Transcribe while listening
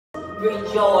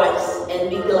rejoice and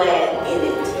be glad in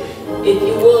it. If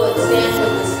you would, stand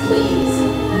with us, please.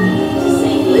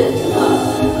 Sing, lift him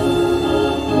up.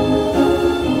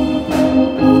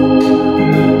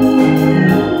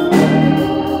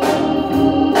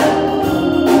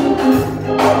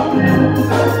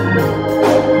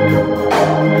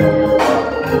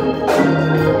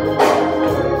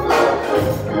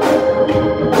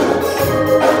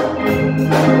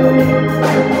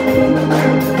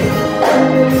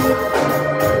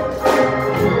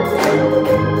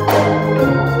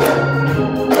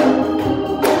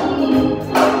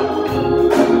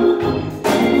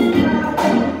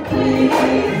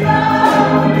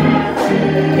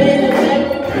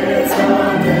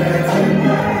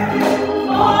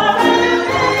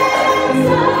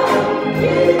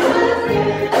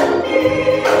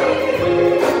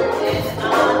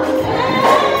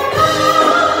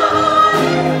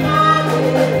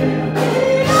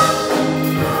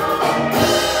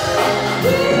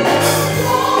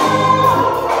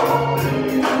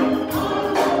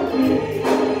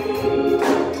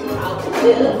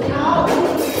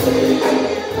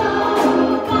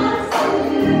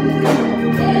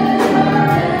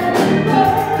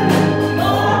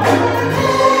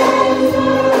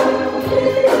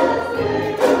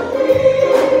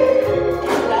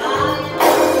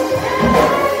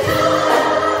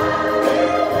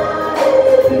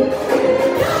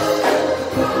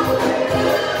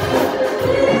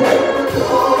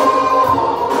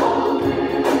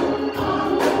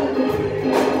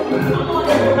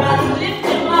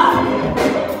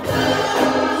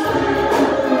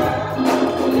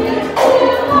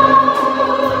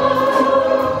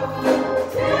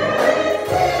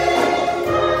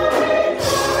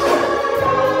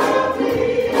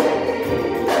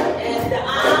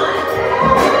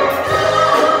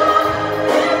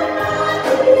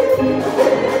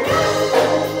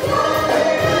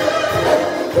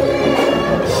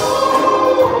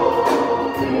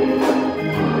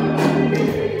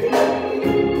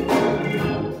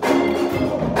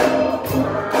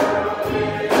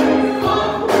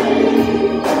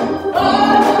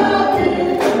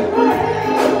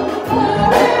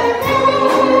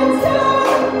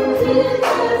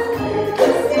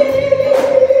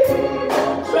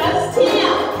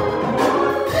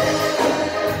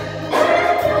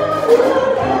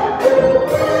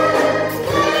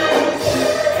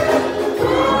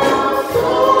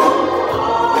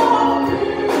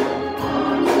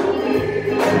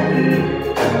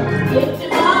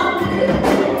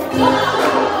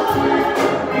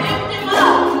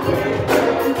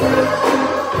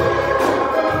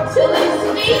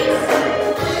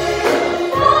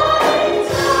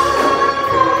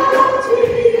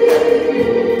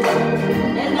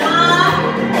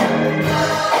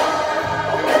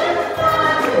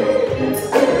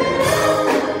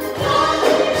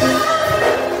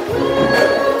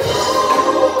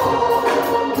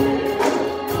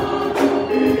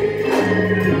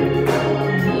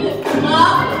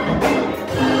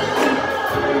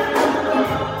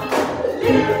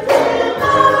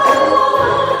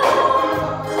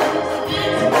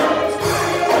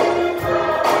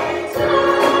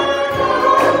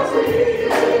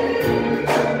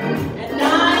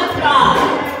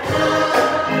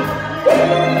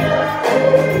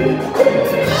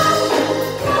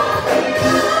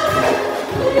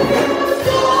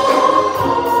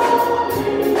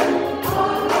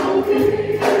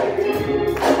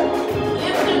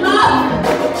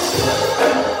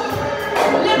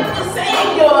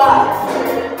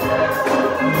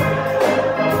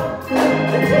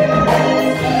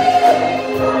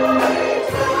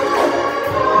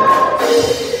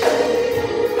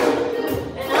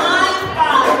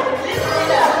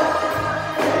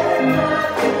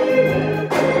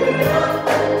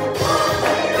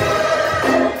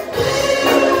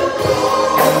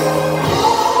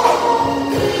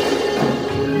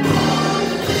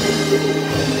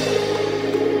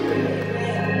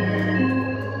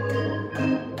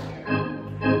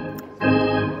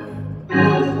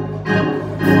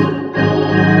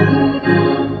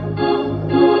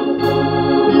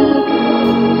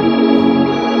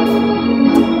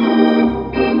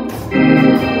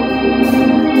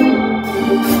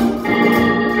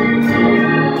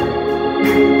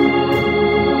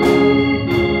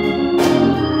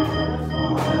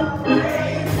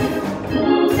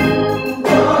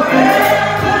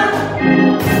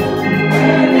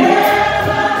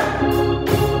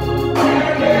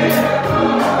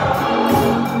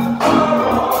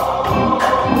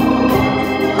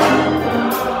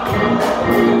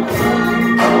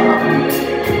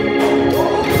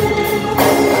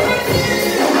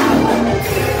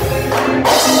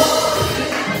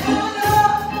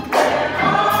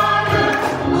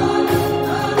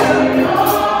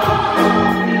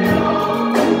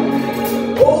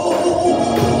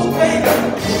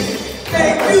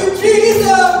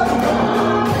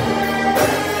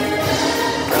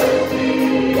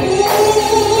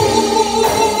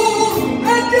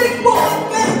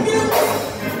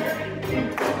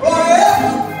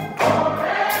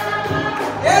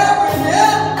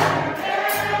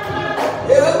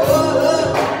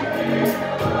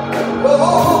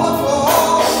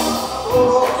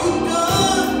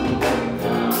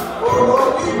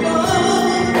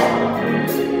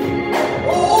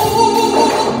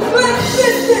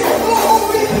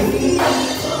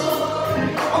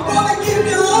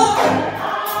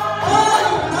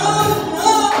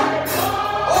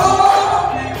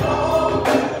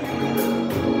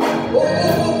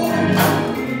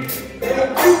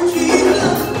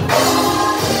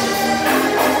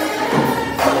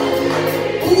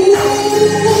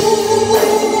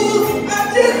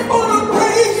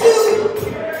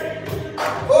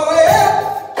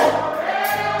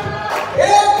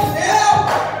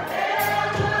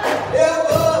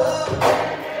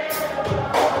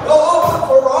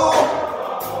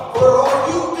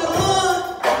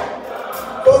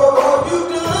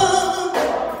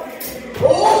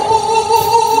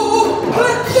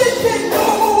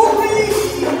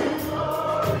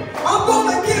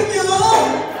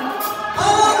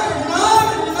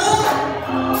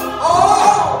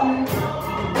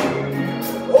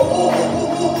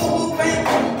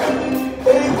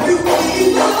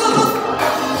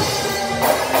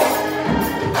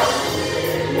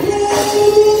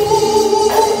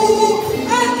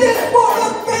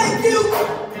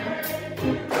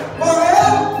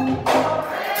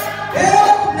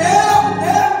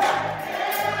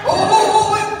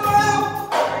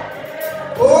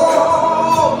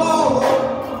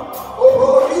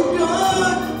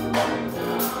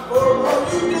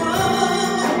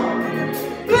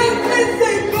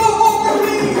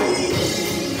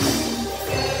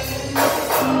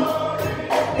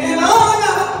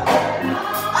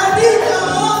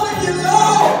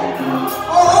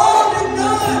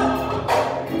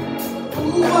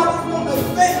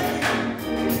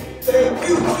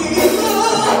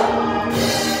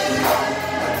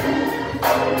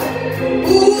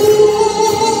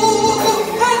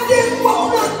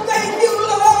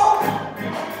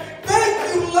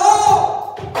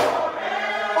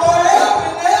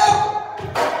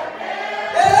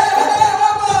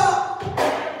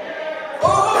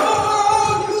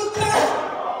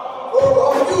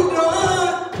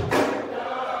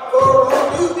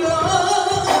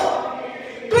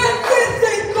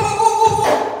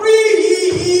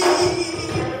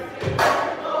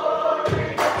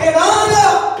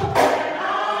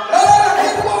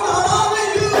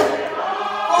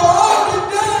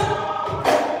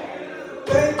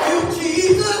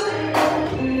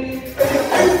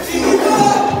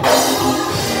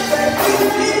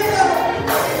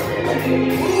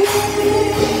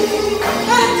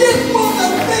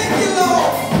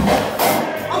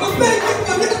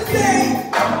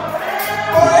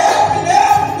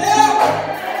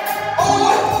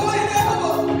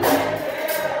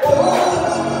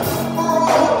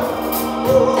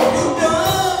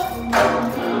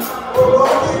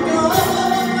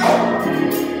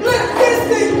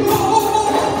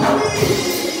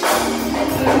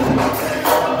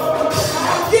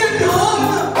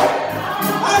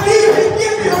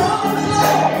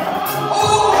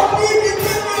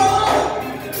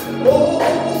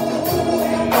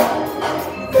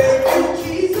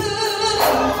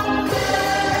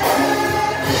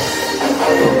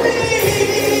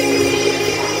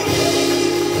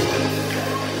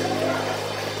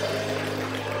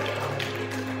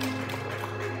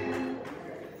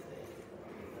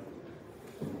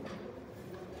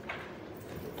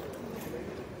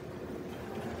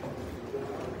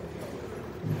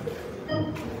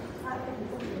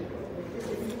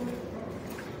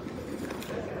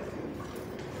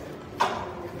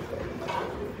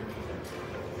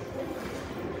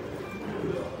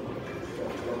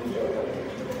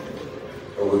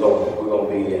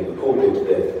 be in the pulpit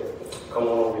today. Come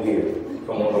on over here.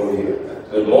 Come on over here.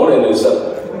 Good morning, New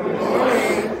Summer.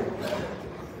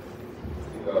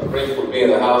 Grateful to be in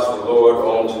the house of the Lord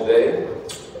on today.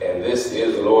 And this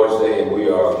is the Lord's Day, and we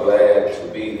are glad to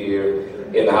be here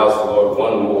in the house of the Lord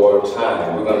one more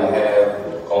time. We're going to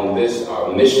have on this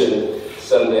our Mission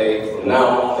Sunday from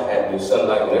now on at New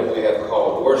Sunlight, whenever we have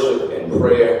called worship and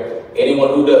prayer. Anyone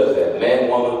who does that, man,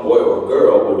 woman, boy, or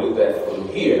girl, will do that from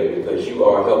here because you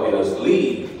are helping us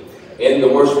lead in the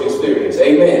worship experience.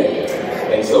 Amen.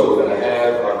 And so we're going to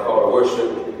have our call to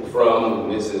worship from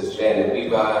Mrs. Janet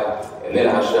Levi, and then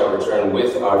I shall return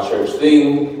with our church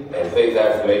theme and faith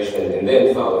affirmation, and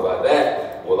then followed by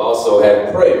that, we'll also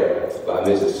have prayer by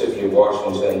Mrs. Tiffany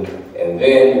Washington, and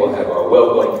then we'll have our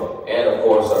welcome, and of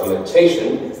course our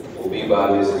meditation will be by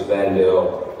Mrs.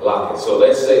 Vandell Lockett. So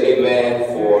let's say amen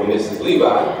for Mrs.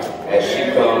 Levi as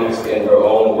she comes in her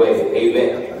own way.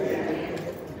 Amen.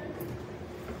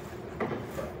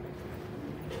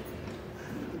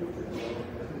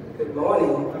 Good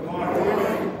morning. Good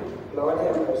morning. Lord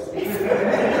have mercy.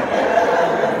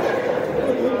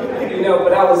 You know,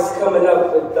 but I was coming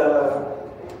up with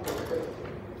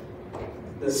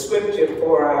the scripture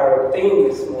for our theme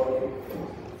this morning.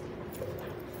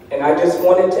 And I just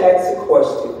wanted to ask a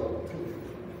question.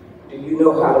 Do you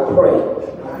know how to pray?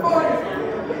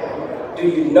 Do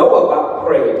you know about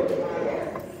prayer?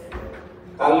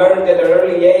 I learned at an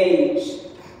early age,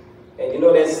 and you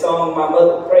know that song, My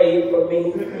Mother Prayed for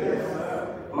Me,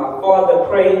 My Father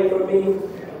Prayed for Me,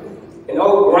 and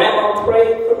old Grandma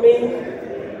prayed for me.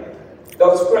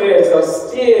 Those prayers are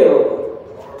still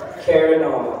carrying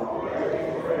on.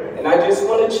 And I just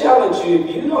want to challenge you, if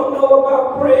you don't know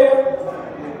about prayer,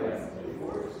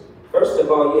 first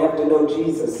of all, you have to know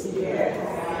Jesus.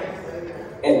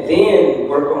 And then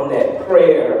work on that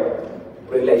prayer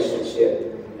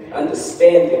relationship.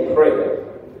 Understanding prayer.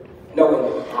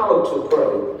 Knowing how to pray.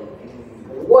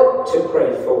 What to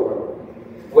pray for.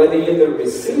 Whether you're the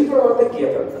receiver or the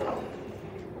giver.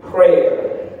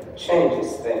 Prayer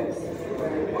changes things.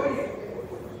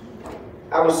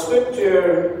 Our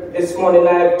scripture this morning,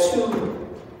 I have two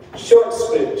short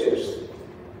scriptures,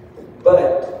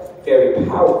 but very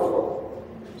powerful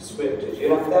scriptures. You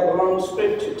don't have to have a long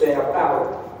scripture to have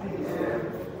power.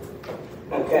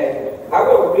 Okay, I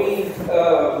will read,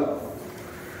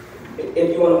 if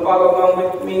you want to follow along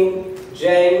with me,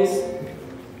 James,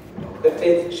 the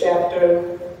 5th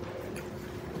chapter,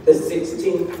 the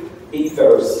 16th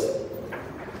verse.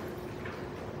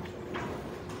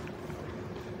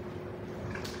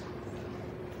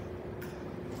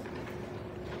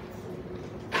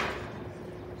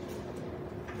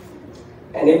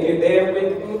 And if you're there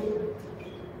with me,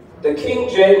 the King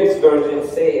James Version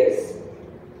says,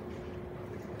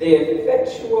 the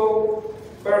effectual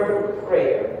fervent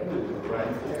prayer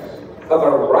of a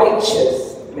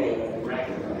righteous man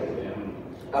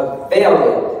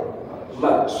availeth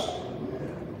much.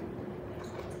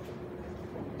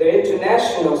 The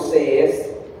International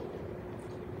says,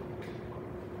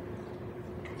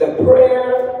 the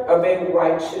prayer of a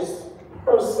righteous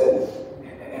person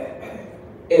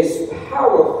is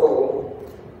powerful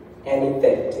and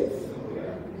effective.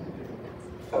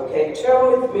 Okay,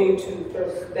 turn with me to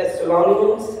 1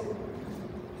 Thessalonians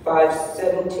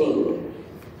 5:17.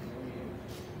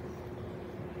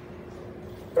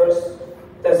 1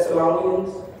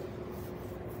 Thessalonians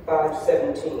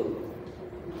 5:17.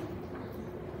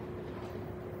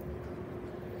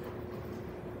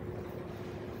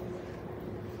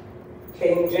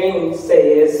 King James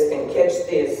says, and catch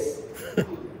this,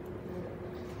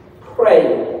 pray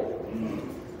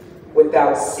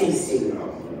without ceasing.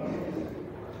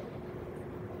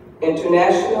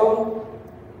 International,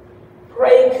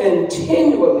 pray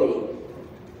continually.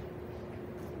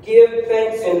 Give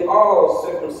thanks in all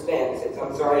circumstances.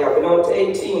 I'm sorry, I went on to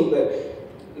 18, but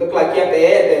look like you have to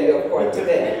add that little part to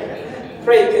that.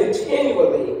 Pray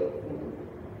continually.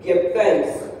 Give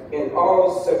thanks in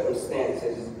all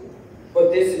circumstances. For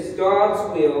this is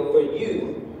God's will for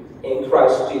you in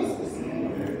Christ Jesus.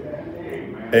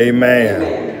 Amen.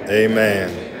 Amen. Amen.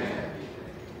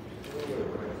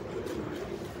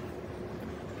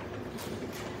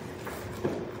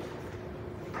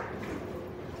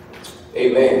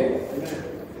 Amen.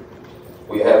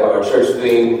 We have our church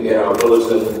theme in our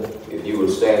bulletin. If you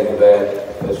would stand for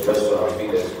that, let's rest on our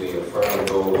feet as we affirm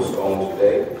those on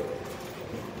today.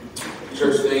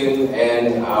 Church theme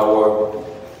and our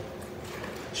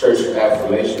church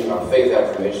affirmation, our faith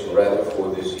affirmation rather,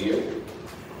 for this year.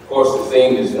 Of course, the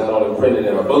theme is not only printed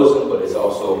in our bulletin, but it's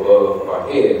also above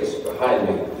our heads behind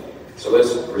me. So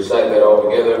let's recite that all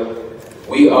together.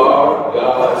 We are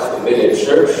God's committed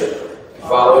church,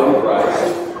 following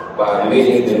Christ by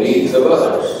meeting the needs of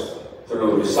others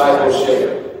through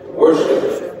discipleship,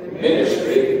 worship,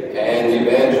 ministry, and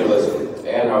evangelism.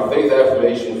 And our faith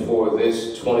affirmation for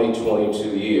this 2022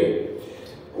 year.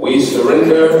 We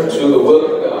surrender to the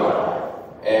will of God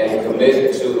and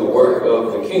commit to the work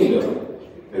of the kingdom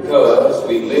because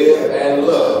we live and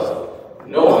love,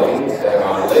 knowing that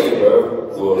our labor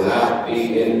will not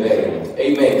be in vain.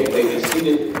 Amen. You may be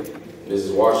seated.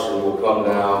 Mrs. Washington will come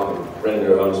now and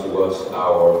render unto us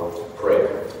our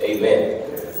prayer. Amen.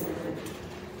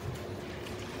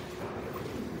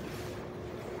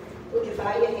 Would you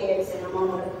bow your heads in a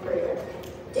moment of prayer?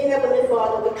 Dear Heavenly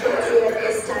Father, we come to you at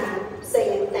this time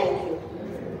saying thank you.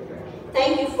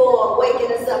 Thank you for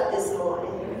waking us up this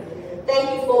morning.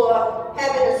 Thank you for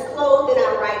having us clothed in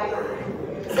our right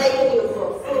mind. Thanking you for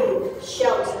food,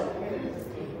 shelter.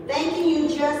 Thanking you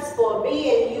just for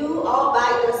being you all by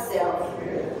yourself.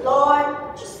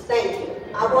 Lord, just thank you.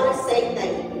 I want to say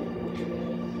thank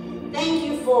you. Thank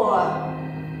you for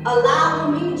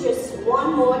allowing me just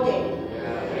one more day.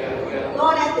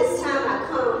 Lord, at this time I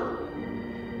come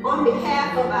on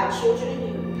behalf of our children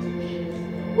and youth.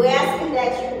 We're asking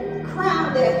that you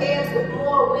crown their heads with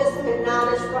more wisdom and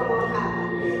knowledge from on high.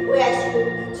 We ask you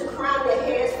to crown their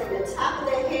heads from the top of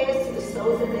their heads to the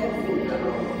soles of their feet.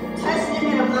 Touch them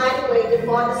in a mighty way, dear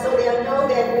Father, so they'll know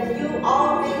that with you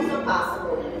all things are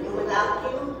possible, and without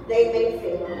you they may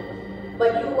fail.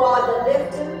 But you are the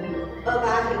lifter of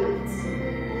our heads.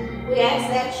 We ask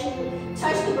that you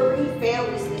touch the bereaved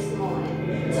families this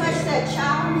morning. Touch that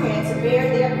child who had to bury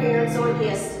their parents on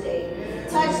yesterday.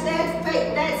 Touch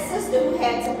that sister who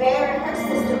had to bury her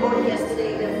sister on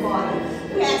yesterday, dear Father.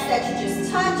 We ask that you just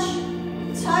touch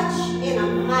in a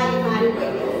mighty, mighty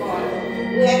way, dear Father.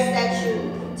 We ask that you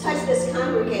touch this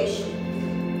congregation.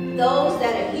 Those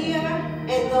that are here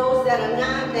and those that are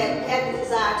not, that have the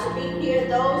desire to be here,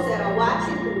 those that are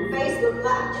watching through Facebook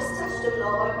Live, just touch them,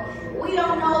 Lord. We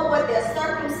don't know what their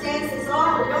circumstances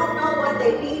are. We don't know what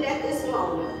they need at this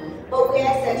moment. But we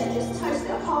ask that you just touch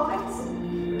their hearts.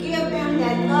 Give them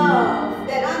that love,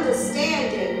 that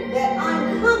understanding, that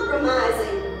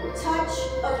uncompromising touch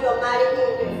of your mighty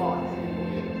hand, dear Father.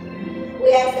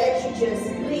 We ask that you just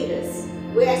lead us.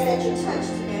 We ask that you touch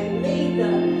and lead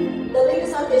the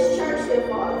leaders of this church, dear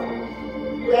Father.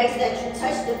 We ask that you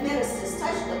touch the ministers,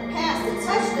 touch the pastors,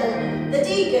 touch the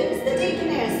deacons, the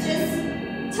deaconess. Just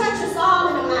touch us all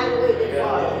in a mighty way, dear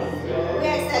Father. We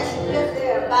ask that you lift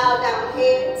their bowed down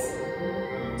heads,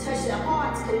 touch their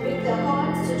hearts, convict their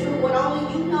hearts to do what only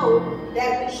you know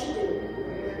that we should do.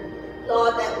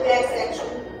 Lord, that we ask that you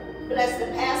bless the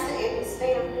pastor and his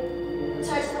family.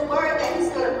 Touch the word that he's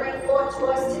going to bring forth to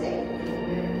us today.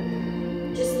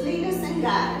 Just lead us and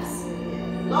guide us.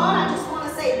 Lord, I just want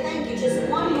to say thank you just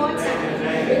one more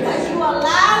time because you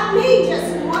allowed me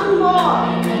just one more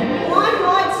time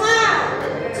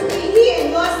to be here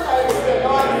in your service, dear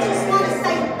Lord. I just want to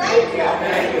say thank you.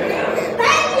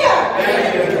 Thank you.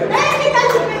 Thank you that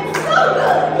you've been so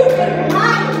good. You've been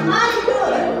mighty, mighty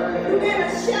good. You've been a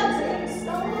shelter in the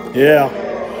storm. Yeah.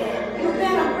 You've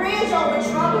been a bridge over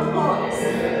troubled waters.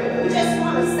 We just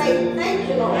want to say thank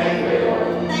you, Lord.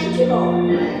 Thank you, Lord,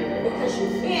 because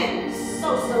you've been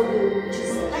so good.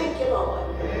 Just thank you, Lord.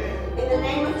 In the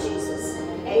name of Jesus,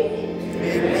 amen.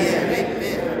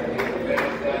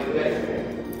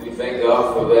 We thank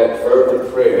God for that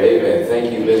fervent prayer. Amen.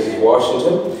 Thank you, Mrs.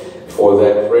 Washington, for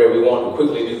that prayer. We want to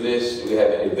quickly do this. Do we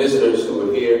have any visitors who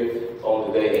are here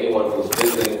on today? Anyone who's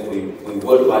visiting, we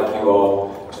would like you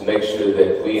all to make sure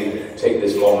that we take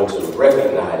this moment to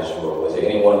recognize you all. Is there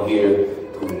anyone here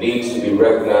who needs to be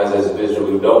recognized as a visitor?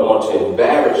 We don't want to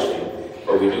embarrass you,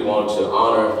 but we do want to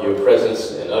honor your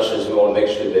presence. And ushers, we want to make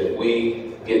sure that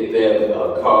we get them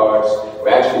cards. We're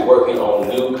actually working on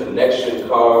new connection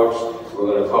cards. We're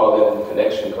going to call them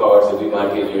connection cards that we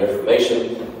might get your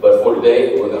information. But for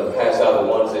today, we're going to pass out the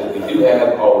ones that we do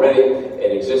have already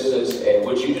in existence. And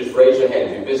would you just raise your hand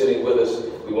if you're visiting with us?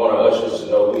 We want our ushers to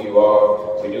know who you are.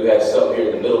 We do have some here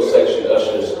in the middle section.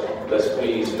 Ushers, let's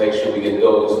please make sure we get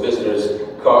those visitors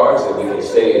cards and we can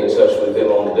stay in touch with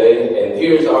them on the day. And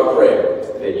here's our prayer,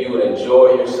 that you would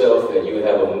enjoy yourself, that you would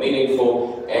have a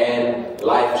meaningful and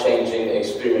life-changing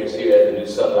experience here at the New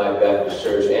Sunlight Baptist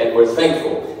Church. And we're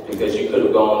thankful because you could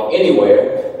have gone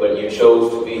anywhere, but you chose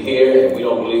to be here, and we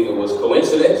don't believe it was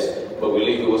coincidence, but we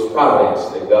believe it was providence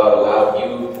that God allowed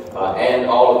you and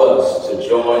all of us to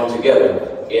join together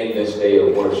in this day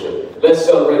of worship. Let's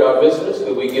celebrate our visitors.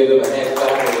 Could we give them a hand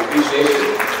clap of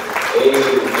appreciation?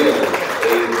 Amen.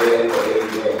 Amen.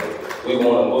 Amen. We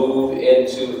want to move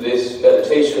into this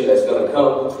meditation that's going to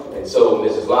come. And so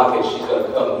Mrs. Lockett, she's going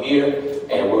to come here,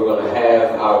 and we're going to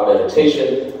have our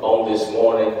meditation on this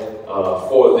morning.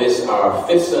 For this, our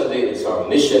 5th Sunday, it's our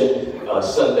mission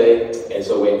Sunday, and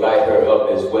so we invite her up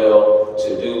as well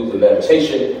to do the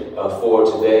meditation for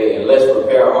today. And let's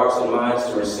prepare our hearts and minds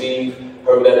to receive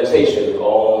her meditation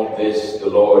on this, the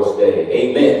Lord's Day.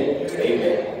 Amen.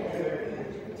 Amen.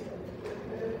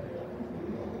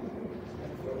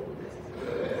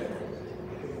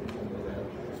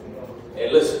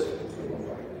 And listen,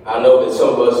 I know that some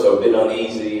of us are a bit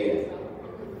uneasy and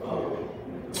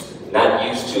not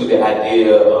used to the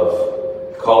idea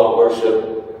of call to worship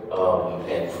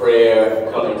and prayer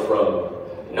coming from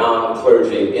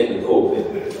non-clergy in the pulpit.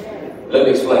 Let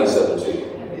me explain something to you.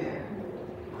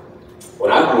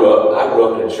 When I grew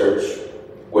up in a church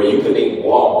where you couldn't even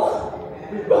walk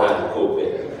behind the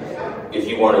pulpit if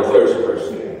you weren't a clergy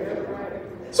person.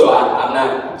 So I'm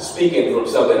not speaking from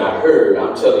something I heard,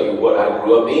 I'm telling you what I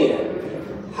grew up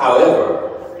in. However,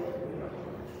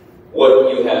 what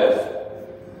you have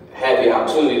had the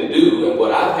opportunity to do and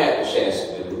what I've had the chance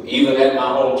to do, even at my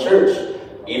home church,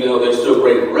 even though there's still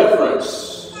great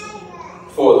reverence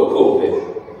for the pulpit,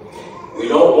 we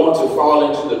don't want to fall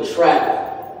into the trap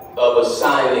of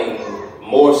assigning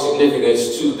more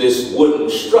significance to this wooden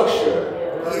structure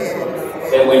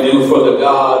than we do for the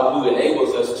God who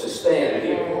enables us to stand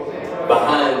here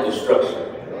behind the structure.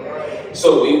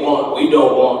 So we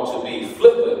don't want to be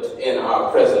flippant in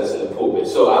our presence in the pulpit.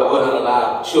 So I would not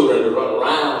allow children to run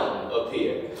around up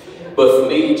here. But for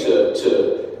me to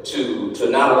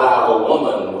not allow a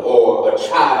woman or a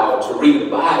child to read the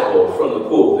Bible from the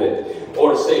pulpit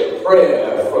or to say a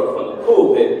prayer from the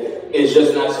pulpit is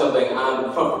just not something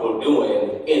I'm comfortable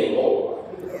doing anymore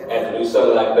at the New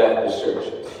Sun Life Baptist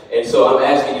Church. And so I'm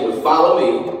asking you to follow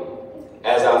me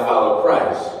as I follow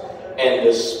Christ. And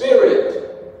the spirit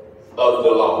of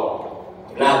the law,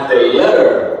 not the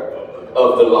letter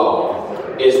of the law,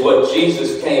 is what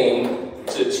Jesus came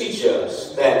to teach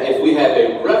us. That if we have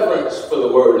a reverence for the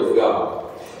Word of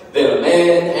God, then a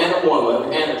man and a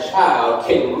woman and a child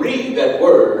can read that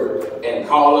Word and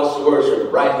call us to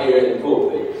worship right here in the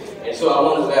pulpit. And so I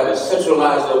want us to have a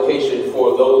centralized location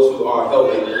for those who are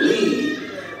helping lead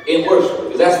in worship,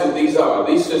 because that's what these are.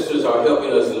 These sisters are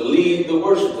helping us lead the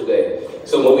worship today.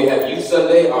 So when we have Youth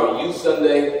Sunday, our Youth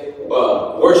Sunday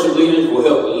worship leaders will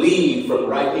help lead from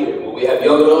right here. When we have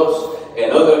young adults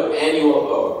and other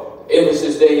annual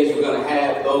emphasis days, we're going to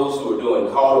have those who are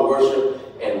doing call to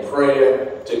worship and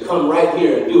prayer to come right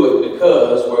here and do it,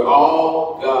 because we're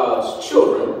all God's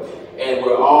children and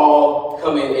we're all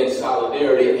coming in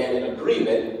solidarity and in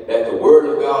agreement that the Word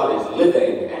of God is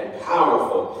living and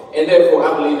powerful. And therefore,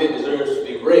 I believe it deserves to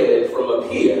be read from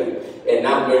up here and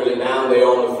not merely down there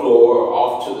on the floor or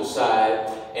off to the side.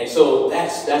 And so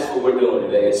that's what we're doing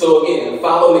today. And so again,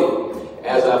 follow me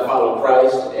as I follow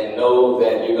Christ and know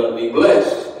that you're going to be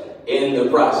blessed in the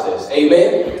process.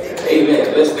 Amen?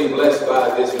 Amen. Let's be blessed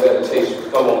by this meditation.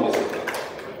 Come on, Miss.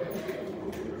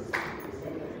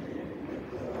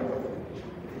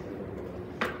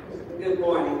 Good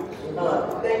morning.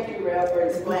 Thank you, Ralph, for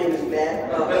explaining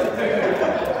that.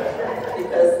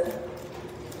 Because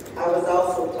I was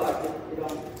also talking,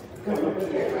 come up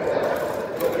here.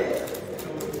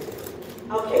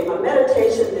 Okay, my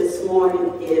meditation this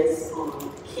morning is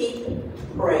on keep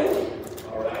praying.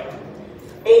 All right.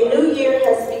 A new year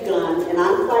has begun, and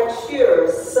I'm quite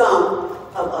sure some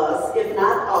of us, if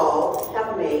not all,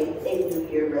 have made a New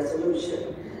Year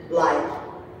resolution. Like,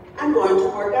 I'm going to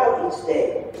work out each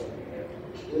day.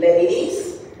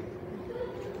 Ladies,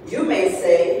 you may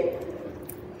say,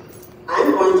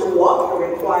 I'm going to walk the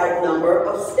required number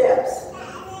of steps.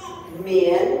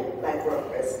 Men, like Brother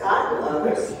Prescott and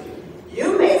others,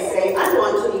 you may say, I'm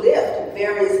going to lift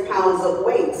various pounds of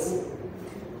weights.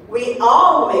 We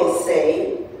all may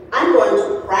say, I'm going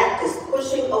to practice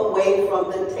pushing away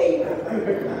from the table.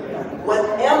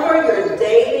 Whatever your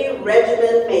daily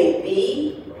regimen may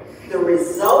be, the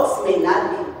results may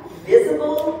not be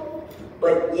visible,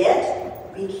 but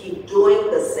yet we keep doing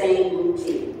the same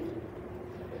routine.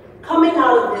 Coming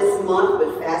out of this month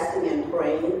with fasting and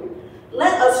praying,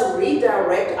 let us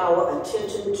redirect our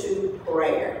attention to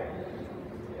prayer.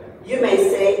 You may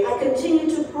say, I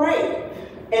continue to pray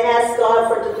and ask God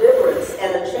for deliverance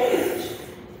and a change.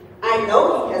 I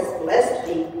know He has blessed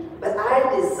me, but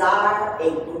I desire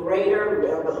a greater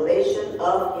revelation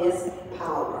of His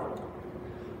power.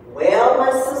 Well,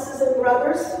 my sisters and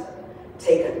brothers,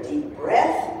 take a deep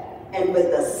breath, and with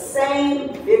the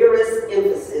same vigorous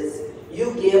emphasis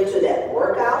you give to that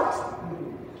workout,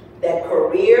 that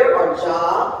career or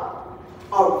job,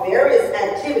 or various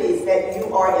activities that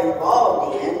you are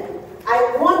involved in,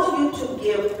 I want you to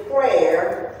give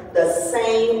prayer the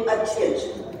same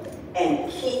attention.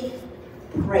 and keep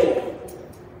praying.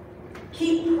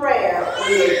 Keep prayer on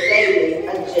your daily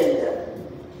agenda.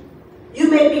 You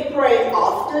may be praying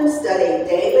often, studying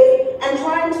daily, and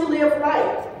trying to live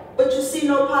right, but you see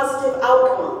no positive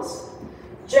outcomes.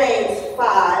 James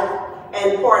 5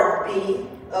 and part B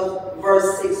of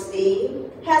verse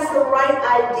 16 has the right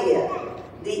idea.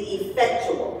 The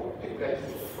effectual,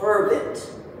 fervent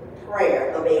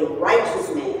prayer of a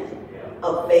righteous man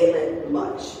availeth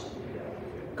much.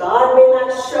 God may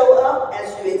not show up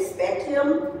as you expect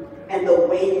him and the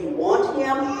way you want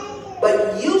him,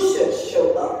 but you should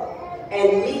show up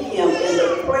and meet him in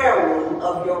the prayer room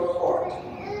of your heart.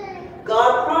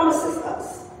 God promises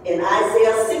us in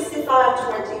Isaiah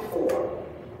 65:24,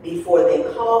 before they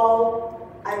call,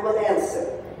 I will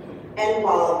answer. And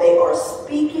while they are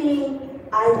speaking,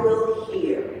 I will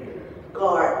hear.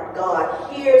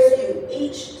 God hears you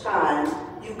each time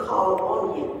you call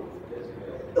on him.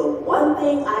 The one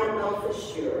thing I know for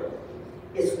sure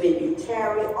is when you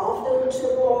tarry often to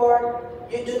the Lord,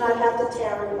 you do not have to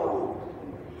tarry long.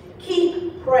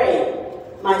 Keep praying,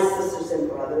 my sisters and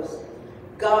brothers.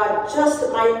 God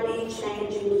just might be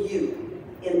changing you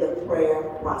in the prayer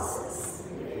process.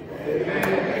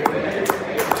 Amen.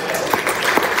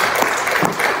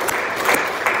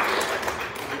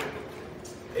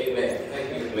 Amen. Thank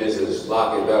you, Mrs.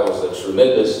 Lockett. That was a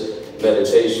tremendous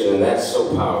meditation, and that's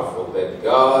so powerful that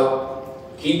God,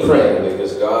 keep praying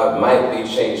because God might be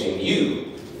changing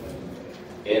you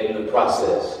in the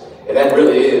process. And that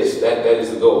really is, that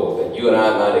is the goal, that you and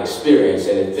I might experience,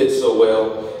 and it fits so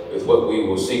well with what we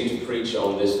will seek to preach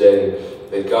on this day,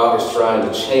 that God is trying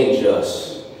to change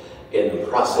us in the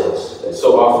process. And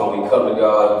so often we come to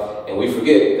God and we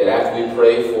forget that after we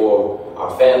pray for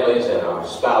our families and our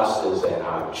spouses and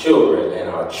our children and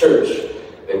our church,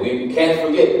 that we can't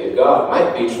forget that God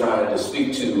might be trying to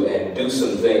speak to and do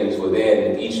some things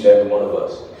within each and every one of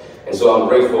us. And so I'm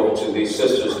grateful to these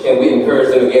sisters. Can we encourage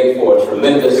them again for a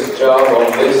tremendous job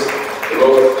on this, the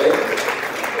Lord's Day?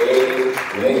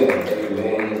 Amen,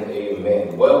 amen,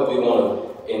 amen. Well, we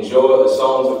want to enjoy the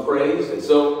songs of praise, and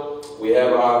so we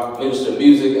have our minister of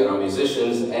music and our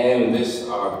musicians and this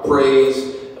our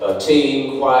praise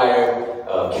team, choir,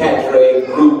 cadre,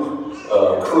 group,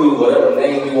 crew, whatever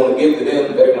name you want to give to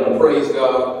them. They're going to praise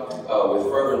God with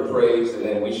fervent praise, and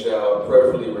then we shall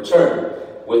prayerfully return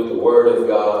with the word of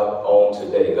God on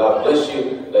today. God bless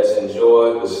you. Let's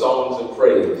enjoy the songs of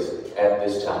praise at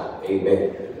this time.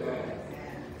 Amen.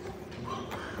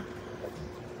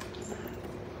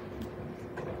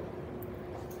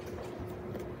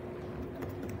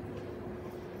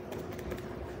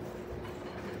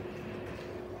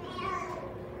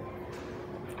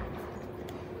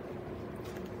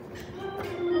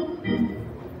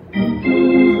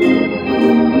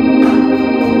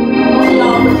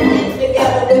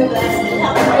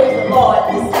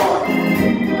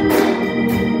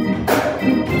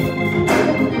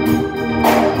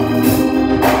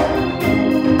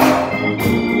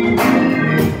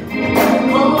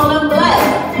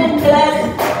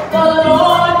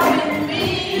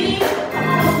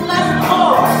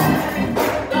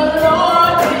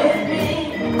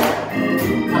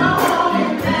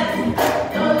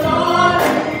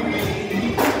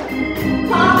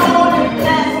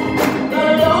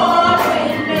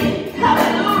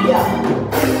 Hallelujah.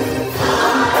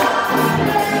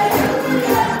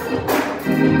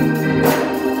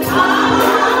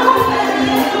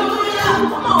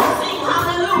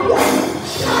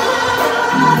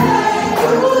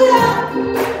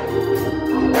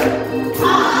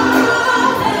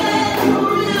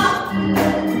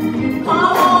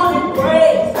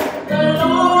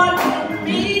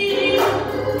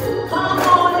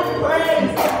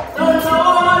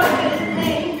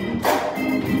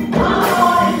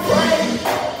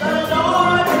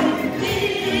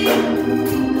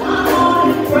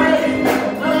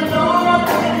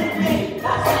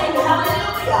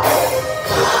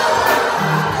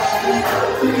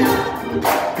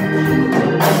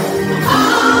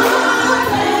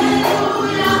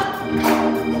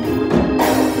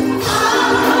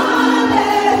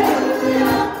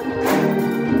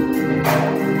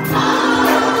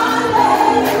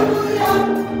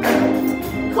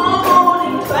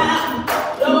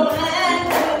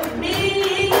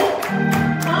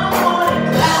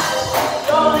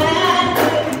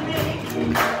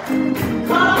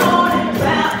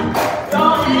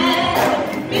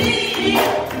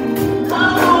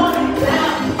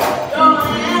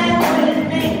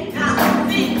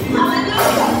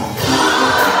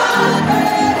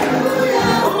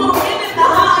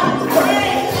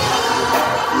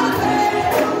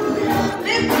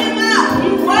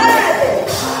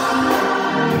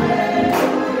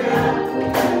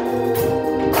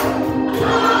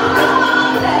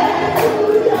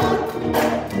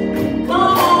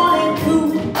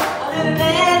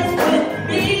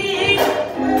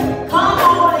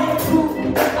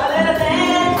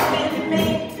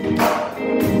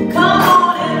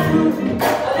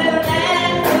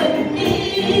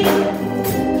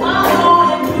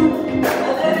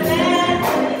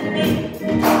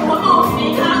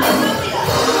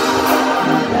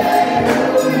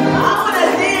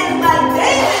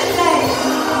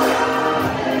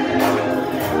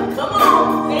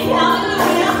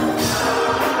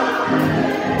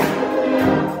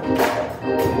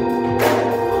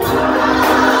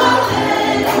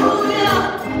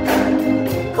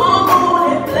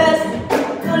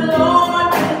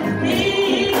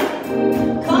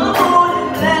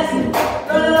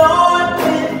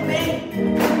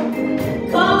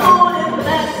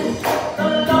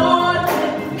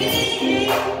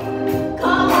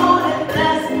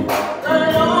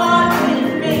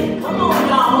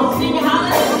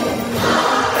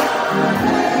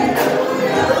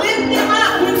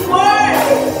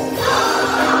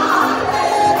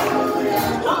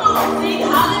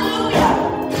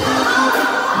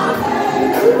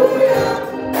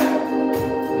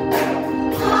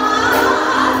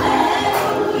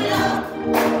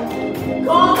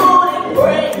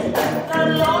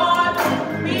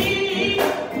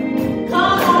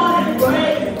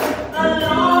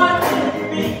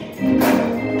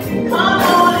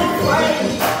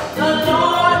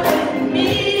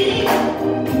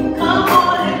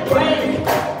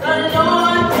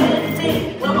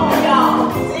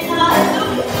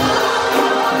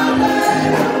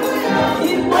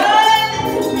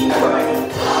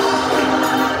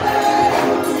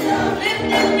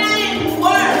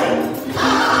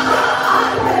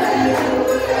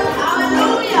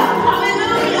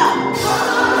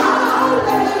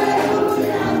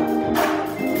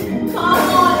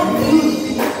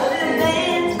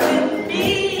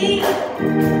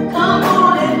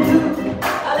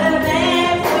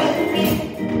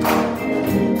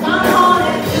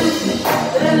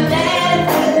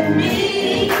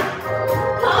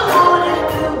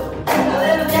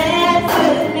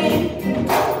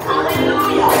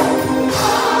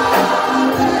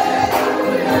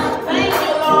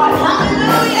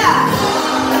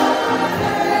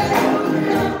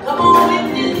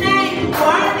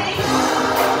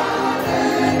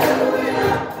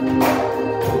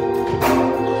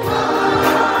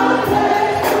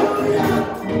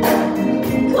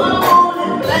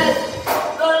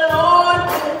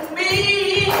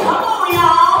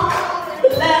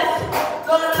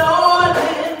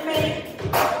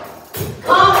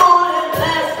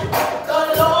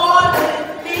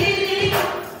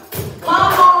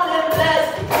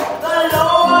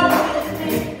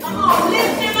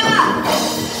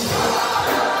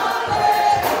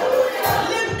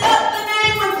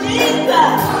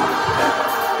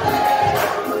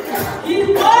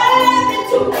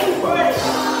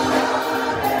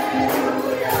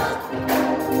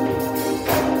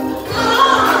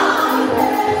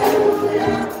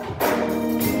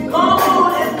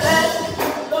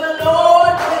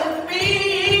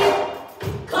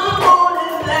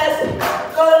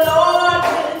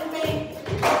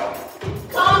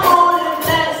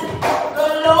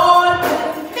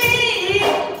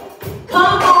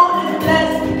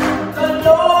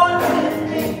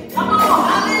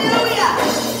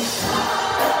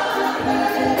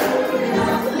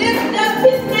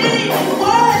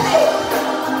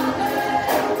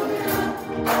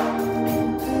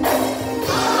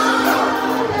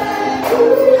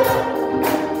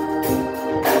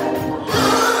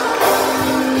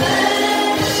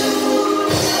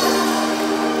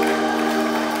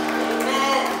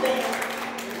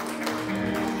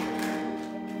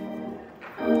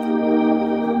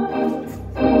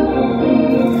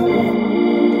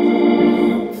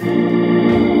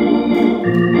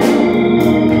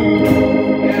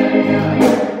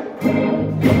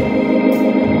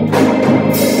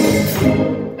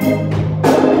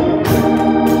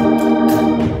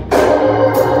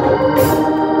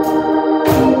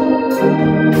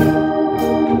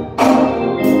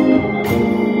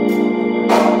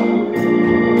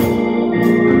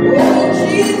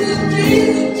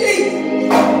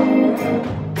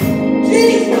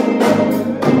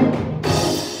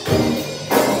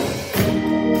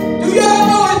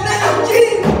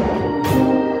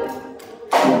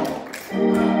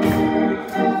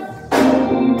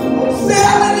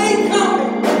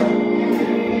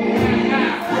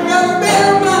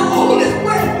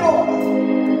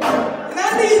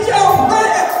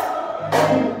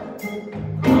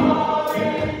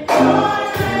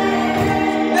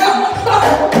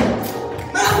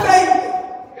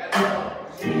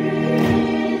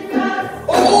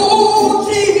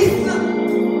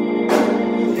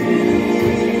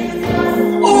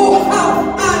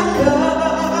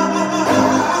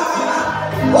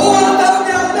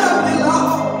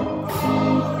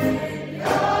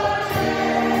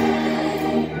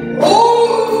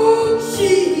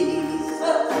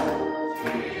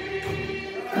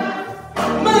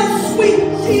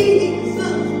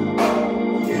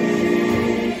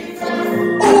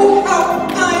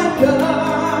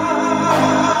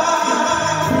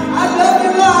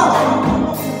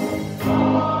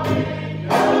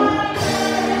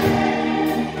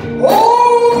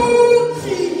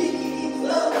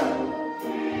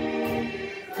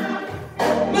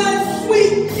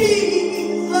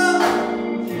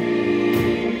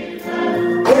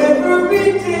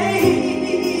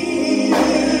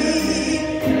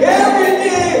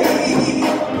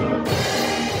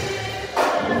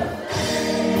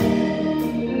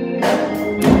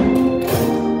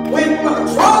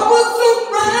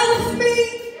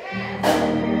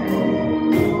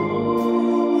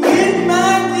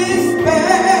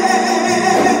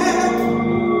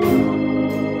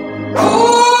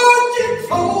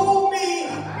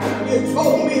 you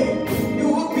told me you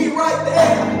would be right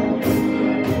there.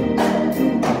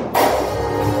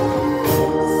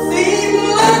 Seemed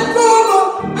like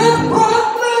a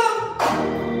problem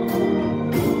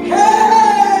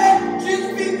had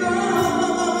just begun,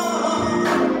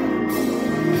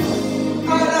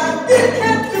 but I didn't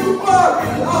have to worry,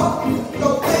 Lord, so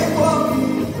they were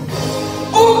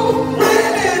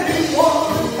already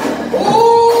won.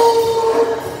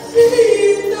 Oh,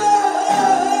 Jesus,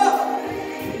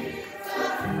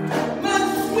 my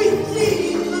sweet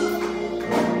Jesus.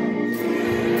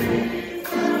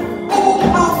 Oh,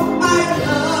 how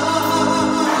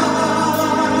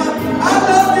I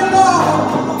love you,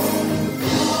 Lord.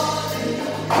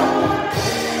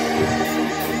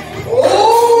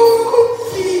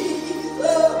 Oh,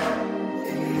 Jesus,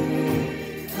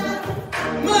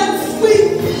 my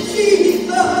sweet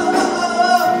Jesus.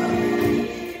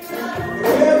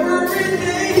 Every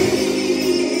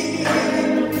day,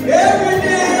 every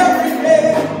day, every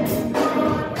day.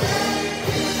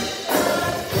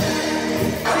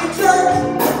 See,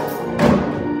 church,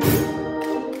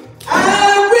 I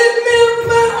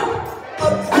remember a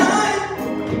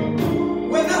time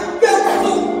when I felt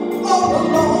so all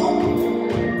alone,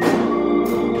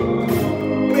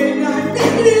 when I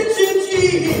needed you,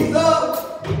 Jesus.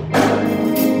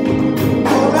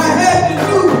 All I had to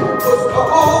do was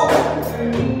call.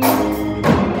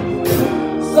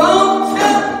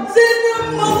 Sometimes in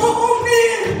the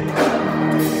morning,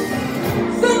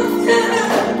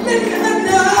 sometimes late at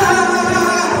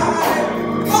night.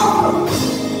 Oh,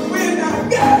 when I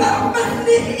got on my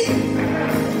knees,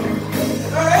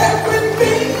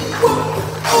 everything was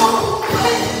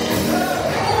alright.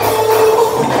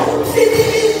 Oh,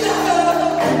 Jesus,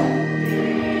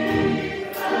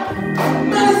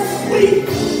 my sweet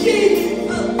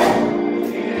Jesus.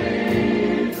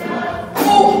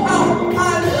 Oh, how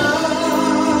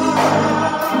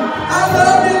I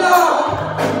love you,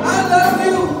 Lord. I love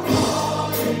you.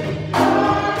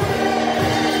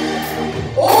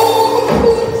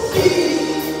 Oh,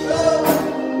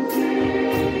 Jesus,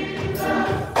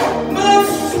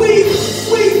 my sweet,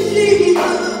 sweet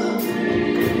Jesus.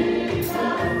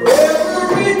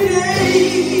 Every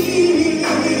day,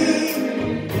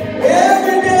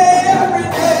 every day, every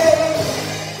day.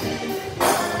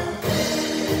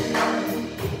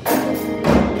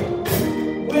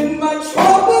 When my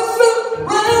trouble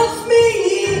surrounds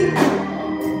me,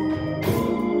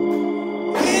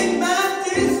 in my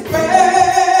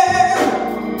despair,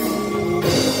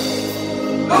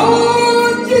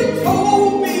 Lord, you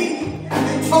told me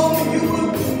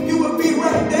you would be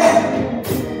right there.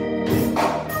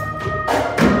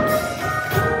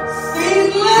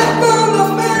 Seems like all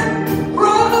of my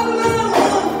problem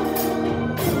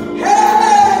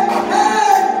had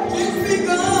just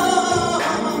begun,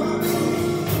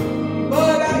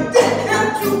 but I didn't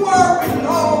have to worry,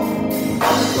 Lord.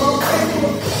 So they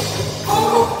were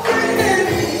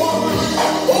already won.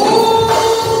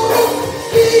 Oh,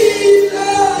 Jesus,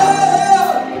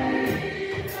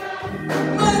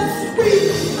 my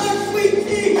sweet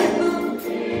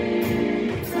Jesus.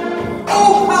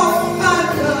 Oh, how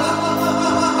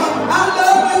I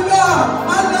love you, God. I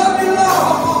love you,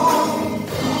 Lord.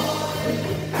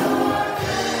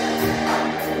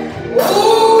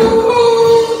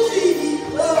 Oh,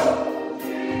 Jesus,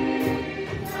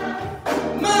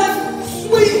 my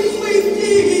sweet, sweet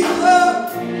Jesus.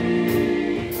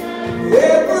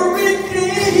 Every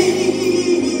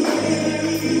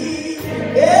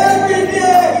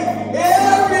day,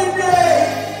 every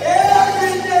day,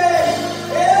 every day,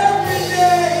 every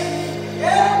day,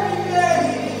 every day,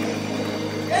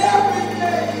 every day, every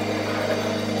day,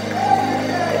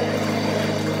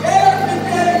 every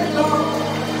day, Lord,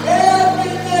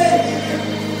 every day.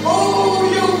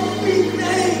 Oh, your sweet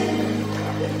name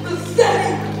is the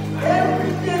same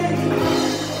every day.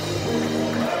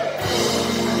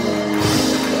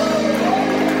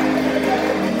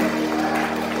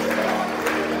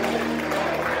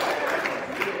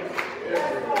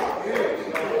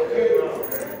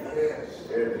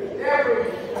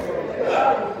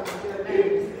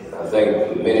 I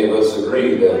think many of us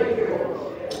agree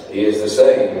that He is the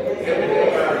same.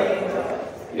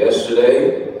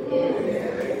 Yesterday,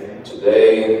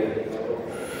 today,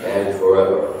 and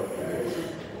forever.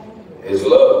 His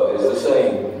love is the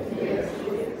same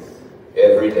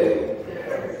every day.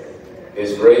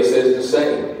 His grace is the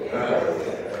same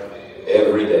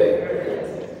every day.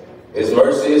 His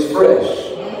mercy is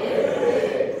fresh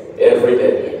every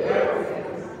day.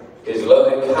 His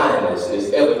loving kindness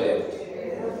is evident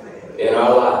in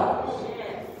our lives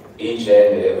each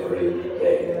and every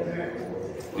day.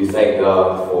 We thank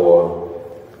God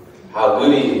for how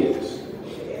good He is.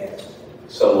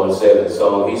 Someone said in the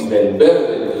song, he's been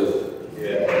better than good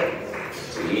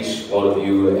to each one of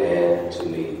you and to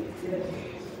me.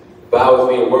 Bow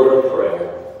with me a word of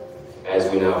prayer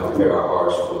as we now prepare our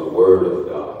hearts for the word of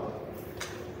God.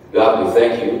 God, we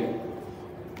thank you.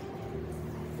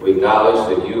 We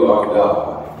acknowledge that you are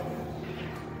God,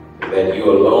 that you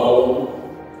alone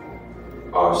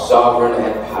are sovereign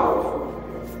and powerful.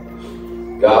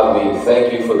 God, we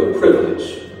thank you for the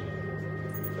privilege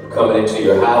of coming into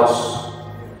your house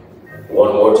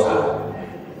one more time.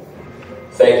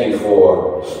 Thank you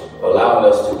for allowing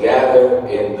us to gather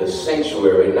in the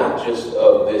sanctuary, not just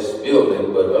of this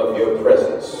building, but of your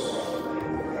presence.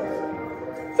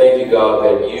 Thank you, God,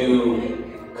 that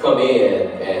you come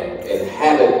in and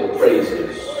inhabit the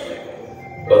praises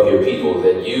of your people,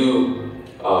 that you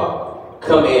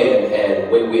come in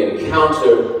and when we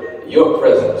encounter your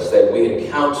presence, that we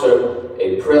encounter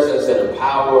a presence and a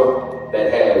power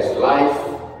that has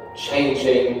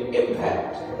life-changing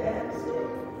impact.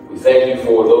 We thank you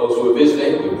for those who are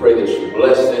visiting. We pray that you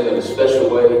bless them in a special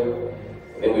way.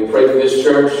 And we pray for this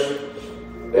church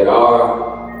that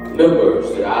our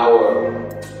members,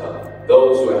 that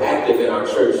those who are active in our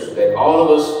church, that all of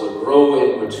us would grow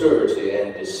in maturity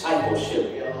and discipleship,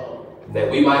 that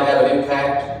we might have an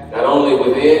impact not only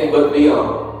within but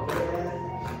beyond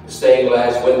the stained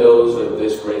glass windows of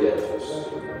this great edifice.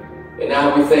 And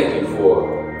now we thank you for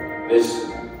this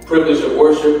privilege of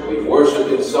worship. We've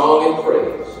worshiped in song and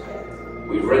praise.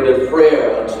 We've rendered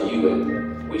prayer unto you,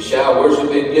 and we shall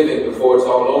worship in giving before it's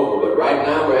all over. But right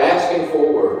now we're asking for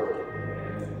a word.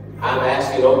 I'm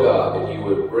asking, oh God, that you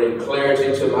would bring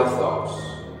clarity to my thoughts,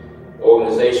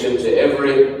 organization to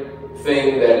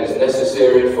everything that is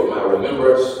necessary for my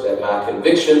remembrance, that my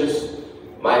convictions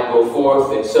might go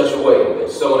forth in such a way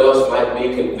that someone else might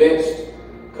be convinced,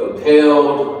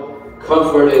 compelled,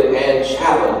 comforted, and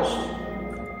challenged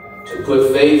to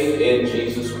put faith in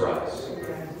Jesus Christ.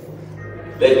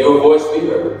 Let your voice be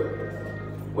heard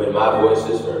when my voice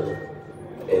is heard,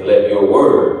 and let your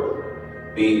word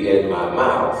be in my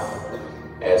mouth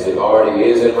as it already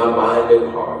is in my mind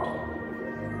and heart.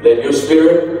 Let your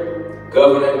spirit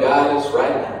govern and guide us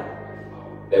right now,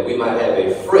 that we might have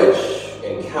a fresh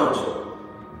encounter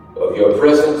of your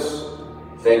presence.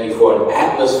 Thank you for an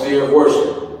atmosphere of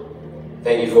worship.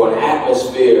 Thank you for an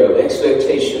atmosphere of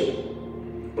expectation.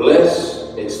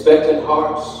 Bless expectant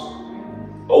hearts,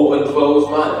 open closed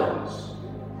minds.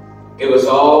 Give us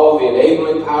all the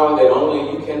enabling power that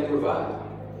only you can provide,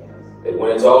 that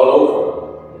when it's all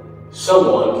over,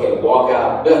 someone can walk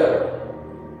out better,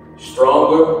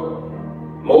 stronger,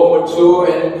 more mature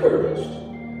and encouraged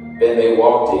than they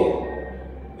walked in.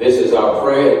 This is our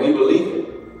prayer, and we believe it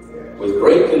with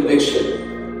great conviction.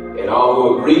 And all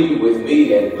who agree with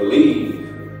me and believe,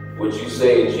 would you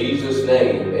say in Jesus'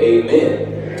 name, amen.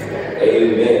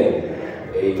 Amen.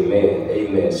 Amen.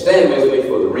 Amen. Stand with me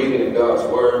for the reading of God's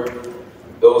word.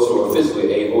 Those who are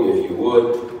physically able, if you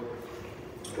would.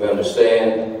 We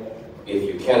understand if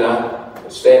you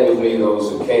cannot. Stand with me,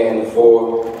 those who can,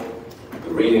 for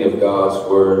the reading of God's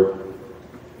word.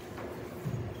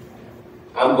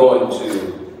 I'm going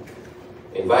to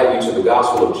invite you to the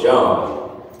Gospel of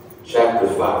John, chapter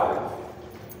 5. A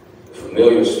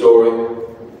familiar story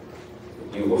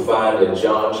you will find in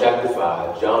John chapter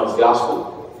 5. John's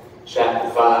Gospel, chapter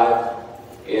 5,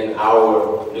 in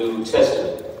our New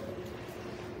Testament.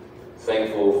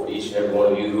 Thankful for each and every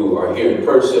one of you who are here in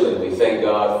person, and we thank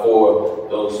God for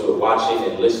those who are watching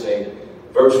and listening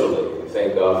virtually. We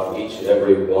thank God for each and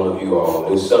every one of you all.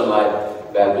 New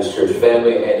Sunlight Baptist Church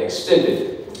family and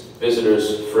extended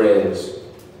visitors, friends,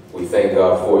 we thank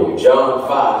God for you. John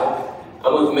 5,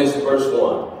 I'm going to commence at verse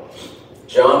 1.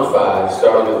 John 5,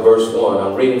 starting with verse 1.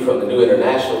 I'm reading from the New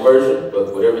International Version,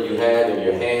 but whatever you have in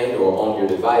your hand or on your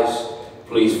device,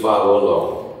 please follow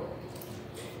along.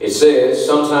 It says,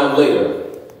 sometime later,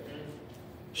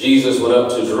 Jesus went up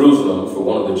to Jerusalem for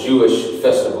one of the Jewish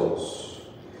festivals.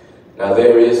 Now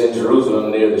there is in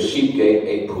Jerusalem near the sheep gate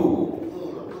a pool,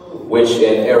 which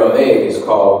in Aramaic is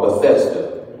called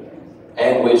Bethesda,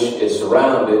 and which is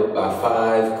surrounded by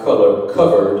 5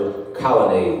 covered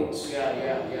colonnades.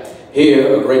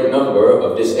 Here, a great number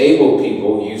of disabled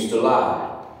people used to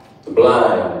lie, the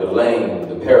blind, the lame,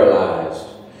 the paralyzed.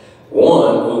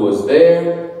 One who was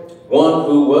there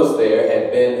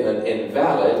had been an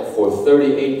invalid for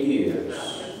 38 years.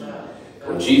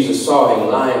 When Jesus saw him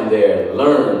lying there and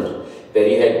learned that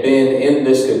he had been in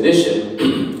this condition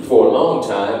for a long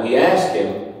time, he asked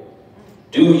him,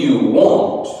 "Do you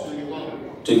want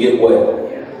to get well?"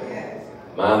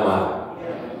 My.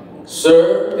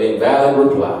 Sir, the invalid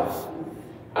replied,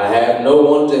 "I have no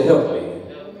one to help me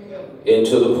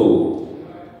into the pool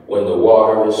when the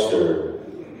water is stirred.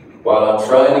 While I'm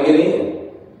trying to get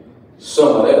in,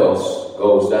 someone else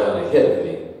goes down ahead of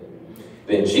me.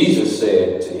 Then Jesus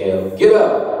said to him, get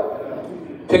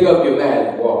up, pick up your mat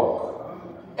and walk.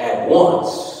 At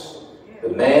once, the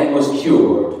man was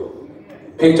cured,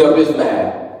 picked up his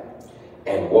mat,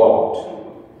 and walked.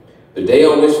 The day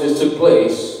on which this took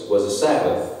place was a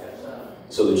Sabbath.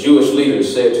 So the Jewish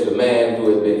leaders said to the man who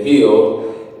had been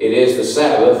healed, it is the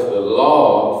Sabbath, the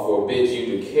law forbids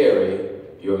you to carry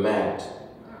your mat.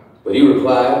 But he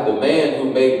replied, the man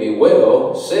who made me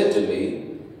well said to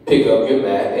me, pick up your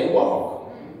mat and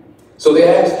walk. So they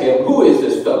asked him, who is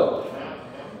this fellow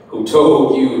who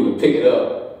told you to pick it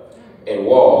up and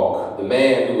walk? The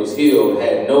man who was healed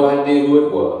had no idea who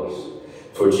it was,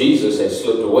 for Jesus had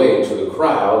slipped away into the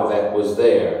crowd that was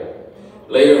there.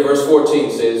 Later, verse 14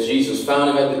 says, Jesus found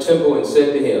him at the temple and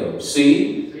said to him,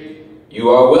 see, you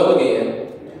are well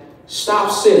again.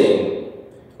 Stop sinning,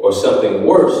 or something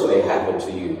worse may happen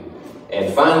to you.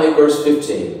 And finally, verse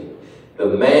 15, the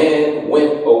man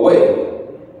went away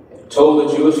and told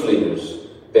the Jewish leaders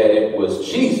that it was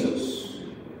Jesus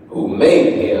who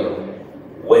made him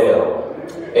well.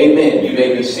 Amen. You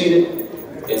may be seated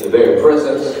in the very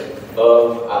presence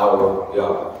of our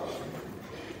God.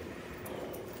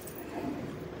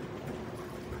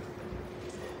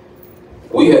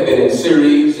 We have been in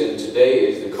series, and today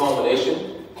is the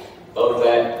culmination of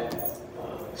that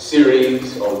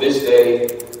series. On this day,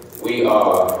 we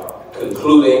are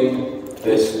concluding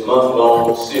this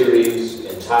month-long series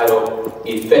entitled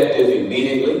Effective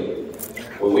Immediately,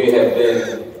 where we have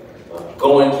been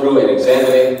going through and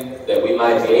examining that we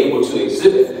might be able to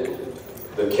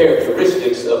exhibit the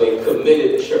characteristics of a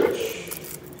committed church.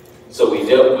 So we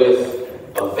dealt with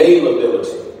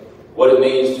availability, what it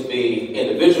means to be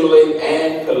individually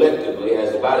and collectively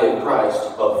as the body of Christ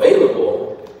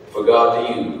available for God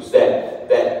to use.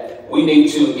 That we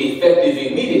need to effective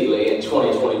immediately in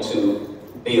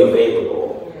 2022 be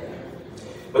available.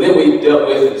 But then we dealt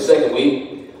with in the second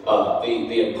week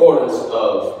the importance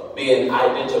of being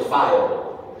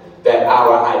identifiable, that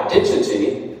our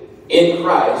identity in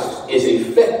Christ is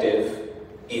effective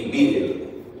immediately.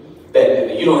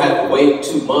 That you don't have to wait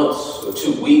 2 months or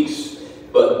 2 weeks,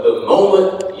 but the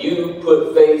moment you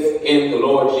put faith in the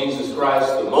Lord Jesus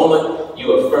Christ, the moment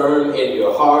you affirm in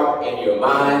your heart, in your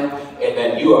mind, and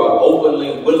that you are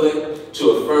openly willing to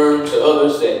affirm to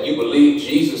others that you believe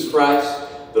Jesus Christ,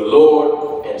 the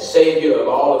Lord and Savior of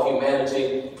all of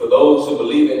humanity, for those who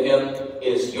believe in Him,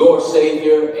 is your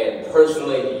Savior and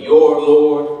personally your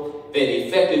Lord, then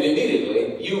effective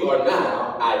immediately, you are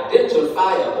now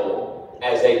identifiable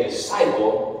as a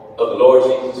disciple of the Lord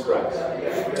Jesus Christ.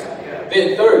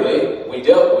 Then thirdly, we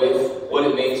dealt with what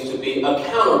it means to be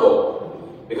accountable.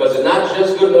 Because it's not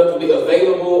just good enough to be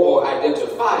available or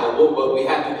identifiable, but we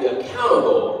have to be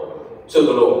accountable to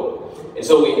the Lord. And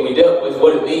so we dealt with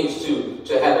what it means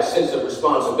to have a sense of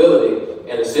responsibility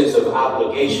and a sense of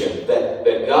obligation,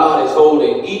 that God is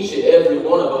holding each and every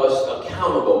one of us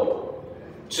accountable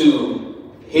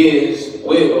to His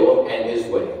will and His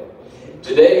way.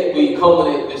 Today we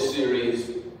culminate this series,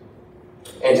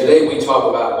 and today we talk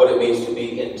about what it means to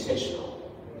be intentional.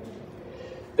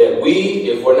 That we,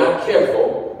 if we're not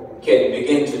careful, can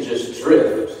begin to just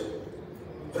drift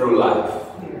through life.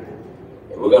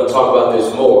 And we're going to talk about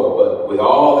this more, but with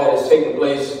all that is taking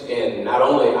place in not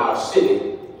only our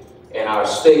city and our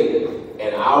state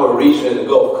and our region in the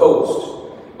Gulf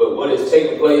Coast, but what is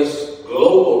taking place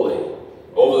globally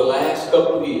over the last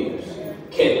couple of years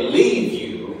can leave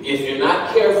you, if you're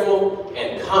not careful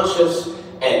and conscious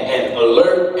and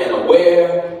alert and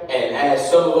aware, and as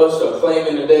some of us are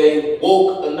claiming today,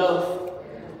 woke enough.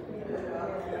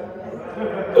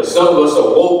 But some of us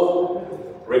are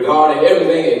woke regarding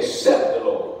everything except the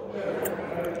Lord.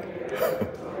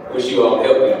 Wish you all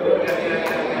help me with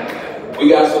that. We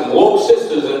got some woke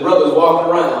sisters and brothers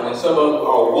walking around, and some of them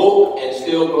are woke and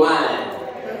still blind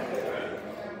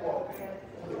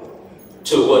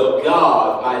to what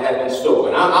God might have in store.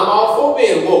 And I'm all for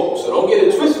being woke, so don't get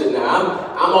it twisted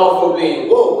now. I'm all for being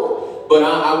woke, but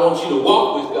I want you to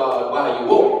walk with God while you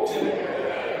woke too.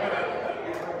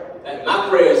 And my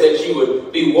prayer is that you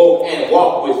would be woke and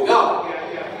walk with God.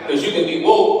 Because you can be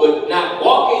woke but not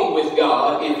walking with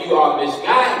God if you are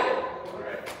misguided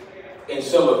in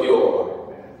some of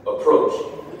your approach.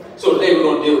 So today we're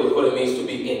going to deal with what it means to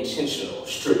be intentional,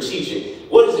 strategic.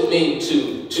 What does it mean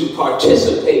to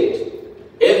participate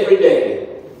every day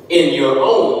in your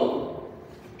own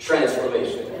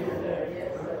transformation?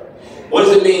 What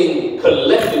does it mean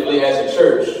collectively as a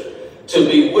church to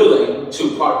be willing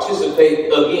to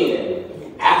participate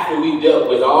again after we've dealt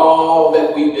with all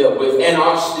that we've dealt with and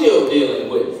are still dealing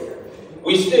with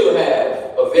we still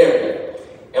have a variant.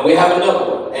 And we have another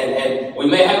one. And we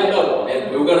may have another one. And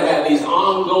we're going to have these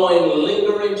ongoing,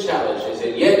 lingering challenges.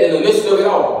 And yet, in the midst of it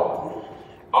all,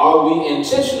 are we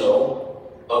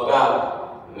intentional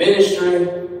about ministry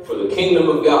for the kingdom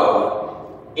of God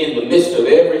in the midst of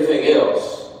everything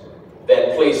else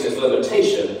that places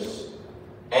limitations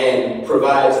and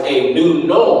provides a new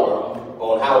norm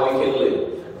on how we can live?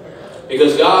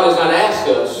 Because God has not asked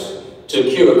us to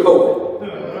cure COVID.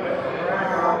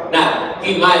 Now,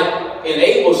 he might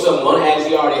enable someone, as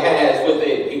he already has, with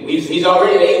he's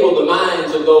already enabled the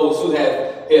minds of those who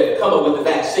have come up with the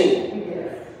vaccine.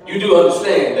 You do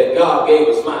understand that God gave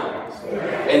us minds,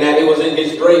 and that it was in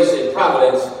his grace and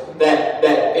providence that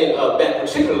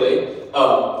particularly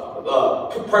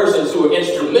persons who were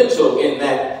instrumental in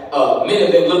that, many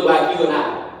of them look like you and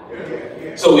I.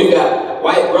 So we've got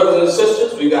white brothers and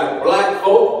sisters, we've got black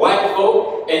folk, white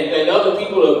folk, and other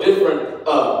people of different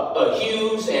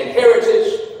hues and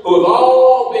heritage who have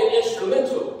all been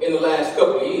instrumental in the last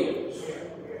couple of years.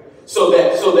 So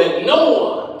that no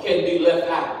one can be left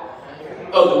out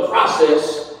of the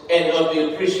process and of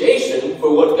the appreciation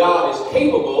for what God is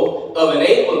capable of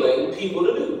enabling people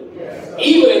to do.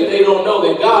 Even if they don't know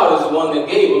that God is the one that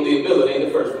gave them the ability in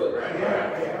the first place.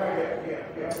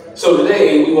 So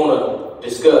today we want to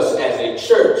discuss as a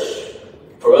church,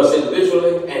 for us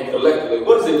individually and collectively,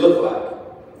 what does it look like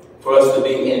for us to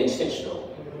be intentional?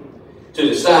 To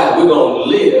decide we're going to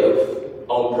live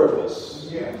on purpose.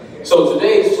 So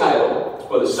today's title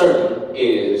for the sermon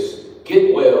is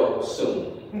Get Well Soon.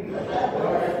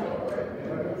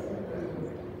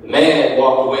 The man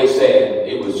walked away saying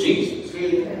it was Jesus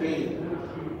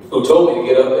who told me to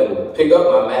get up and pick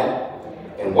up my mat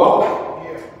and walk.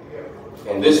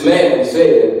 And this man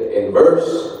said in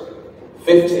verse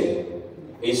 15,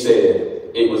 he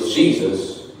said it was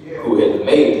Jesus who had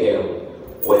made him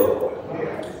well.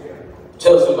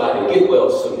 Tell somebody, get well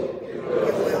soon.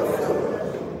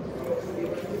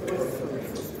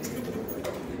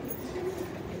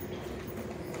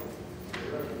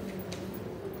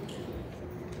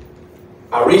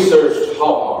 I researched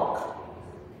Hallmark.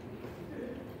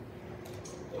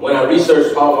 And when I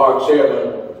researched Hallmark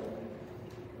chairman,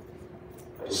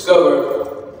 I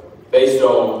discovered, based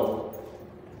on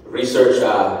the research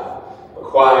I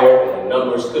acquired, and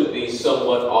numbers could be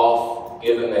somewhat off,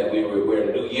 given that we're in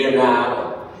a new year now, and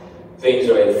things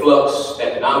are in flux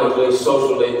economically,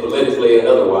 socially, politically, and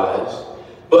otherwise.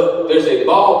 But there's a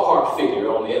ballpark figure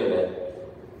on the internet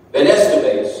that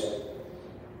estimates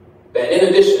that in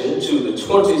addition to the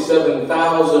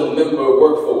 27,000 member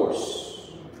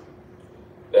workforce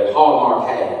that Hallmark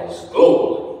has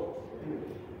globally,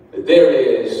 that there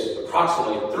is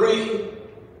approximately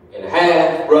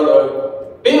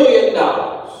 $3.5 billion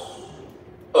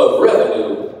of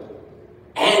revenue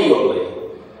annually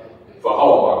for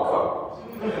Hallmark cards.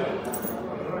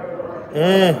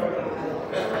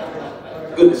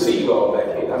 Good to see you all back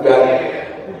here.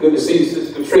 Good to see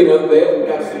Sister Katrina up there. We've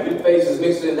got some new faces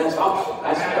mixed in. That's awesome.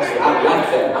 I like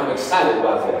that. I'm excited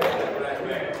about that.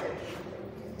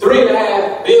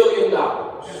 $3.5 billion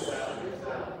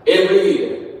every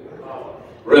year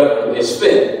revenue is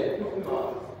spent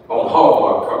on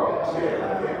Hallmark cards.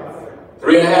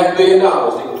 $3.5 billion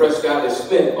Deacon Prescott is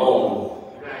spent on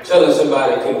telling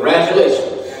somebody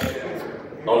congratulations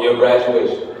on your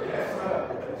graduation.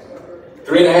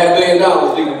 $3.5 billion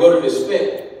Deacon Woodard is spent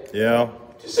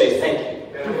to say thank you.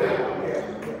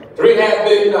 $3.5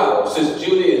 billion Sister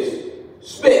Julie is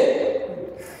spent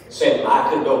saying my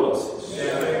condolences.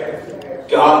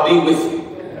 God be with you.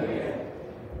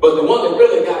 But the one that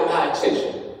really got my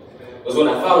attention was when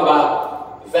I thought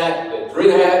about the fact that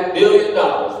 $3.5 billion,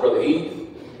 Brother Heath,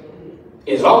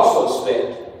 is also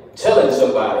spent telling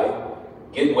somebody,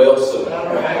 get well soon.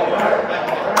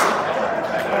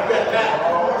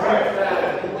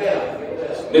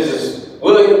 Mrs.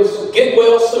 Williams, get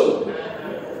well soon.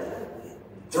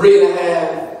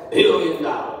 $3.5 billion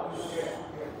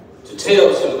to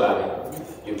tell somebody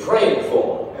you're praying for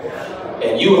them.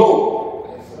 And you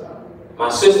hope, my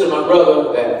sister, my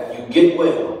brother, that you get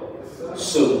well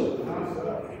soon.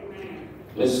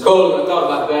 Mrs. Coleman, I thought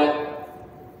about that.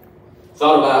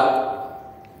 Thought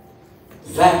about the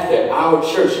fact that our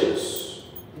churches,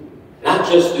 not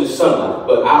just through Sunlight,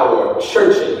 but our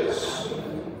churches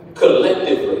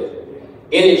collectively,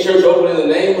 any church open in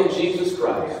the name of Jesus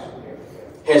Christ,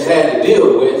 has had to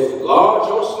deal with, large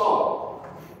or small,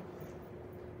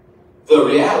 the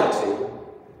reality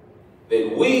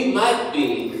that we might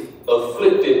be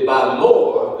afflicted by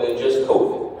more than just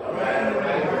COVID.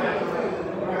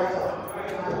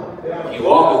 If you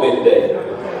walk with me today,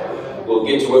 we'll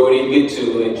get to where we need to get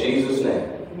to in Jesus' name.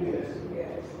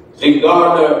 See,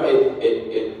 Gardner,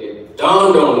 it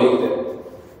dawned on me that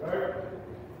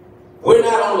we're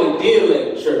not only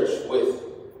dealing, church, with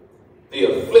the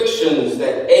afflictions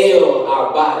that ail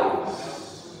our bodies,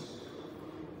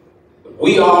 but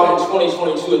we are in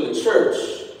 2022 in the church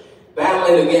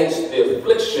battling against the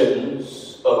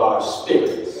afflictions of our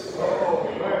spirits.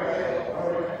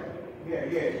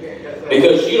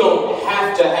 Because you don't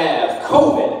have to have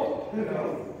COVID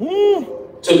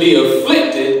to be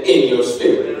afflicted in your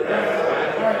spirit.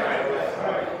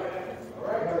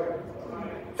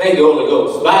 Thank you, Holy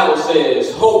Ghost. The Bible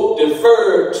says, hope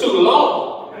deferred too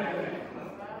long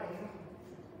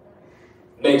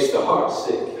makes the heart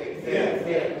sick.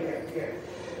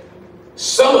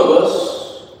 Some of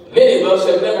us, many of us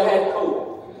have never had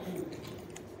COVID.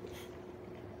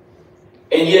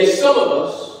 And yet some of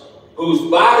us,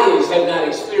 whose bodies have not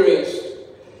experienced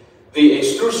the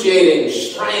excruciating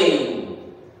strain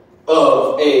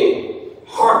of a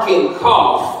harking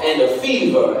cough and a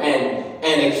fever and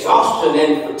exhaustion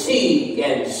and fatigue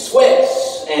and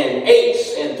sweats and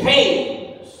aches and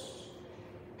pains,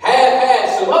 have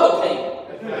had some other pain.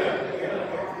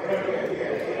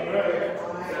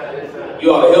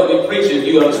 You ought to help me preach if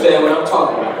you understand what I'm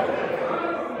talking about.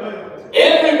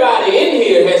 Everybody in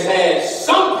here has had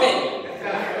some pain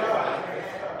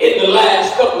in the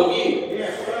last couple of years.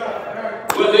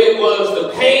 Whether it was the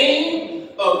pain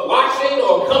of watching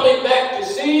or coming back to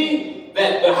see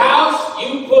that the house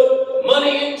you put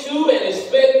money into and has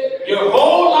spent your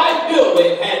whole life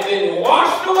building had been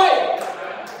washed away.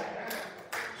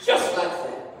 Just like that.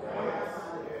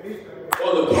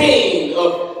 Or the pain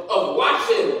of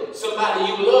watching somebody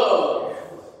you love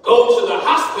go to the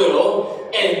hospital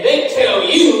and they tell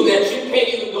you that you can't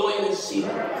even go in and see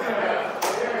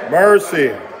them.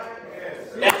 Mercy.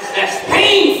 That's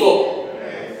painful.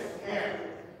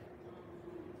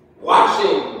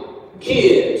 Watching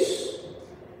kids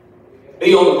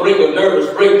be on the brink of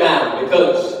nervous breakdown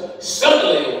because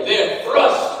suddenly they're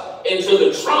thrust into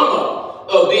the trauma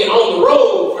of being on the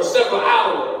road for several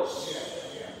hours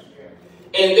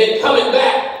and then coming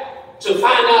back to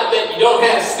find out that you don't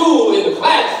have school in the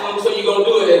classroom, so you're going to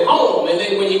do it at home. And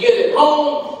then when you get it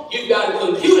home, you've got a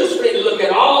computer screen to look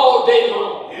at all day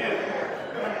long.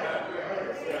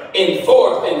 In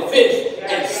fourth and fifth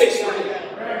and sixth grade.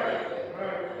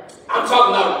 I'm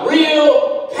talking about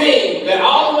real pain that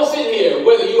all of us in here,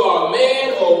 whether you are a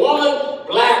man or a woman,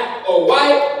 black or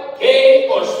white, gay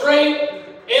or straight,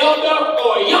 elder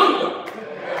or younger,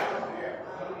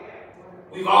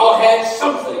 we've all had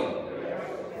something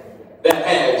that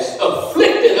has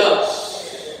afflicted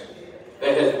us,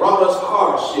 that has brought us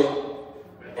hardship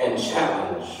and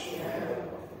challenge.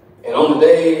 And on the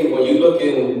day when you look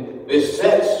in this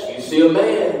text, you see a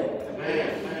man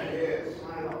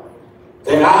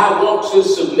that I want to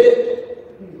submit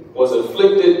was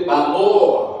afflicted by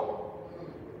more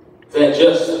than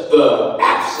just the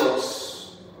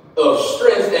absence of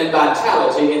strength and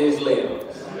vitality in his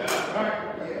limbs.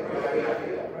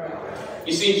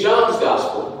 You see, John's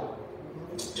gospel,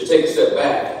 to take a step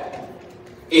back,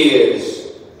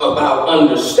 is about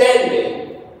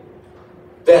understanding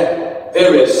that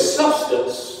there is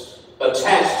substance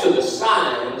attached to the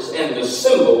signs and the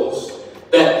symbols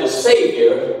that the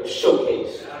Savior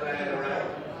showcased.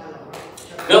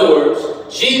 In other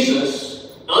words,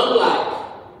 Jesus, unlike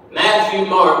Matthew,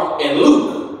 Mark, and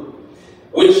Luke,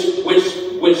 which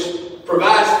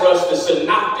provides for us the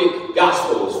synoptic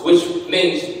gospels, which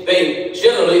means they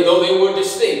generally, though they were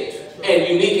distinct and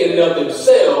unique in and of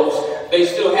themselves, they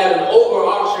still had an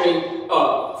overarching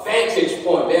vantage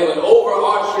point. They have an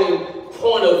overarching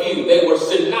point of view. They were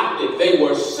synoptic. They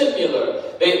were similar.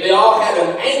 They all had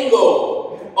an angle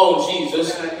on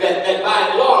Jesus that by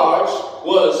and large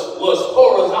was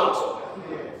horizontal.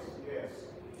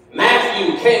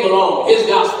 Matthew came along, his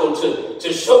gospel,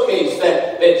 to showcase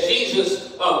that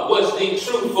Jesus was the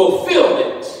true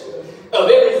fulfillment of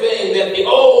everything that the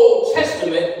Old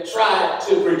Testament tried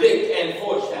to predict and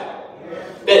foreshadow.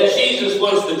 That Jesus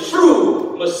was the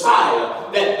true Messiah,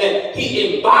 that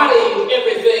he embodied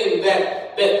everything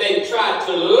that they tried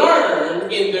to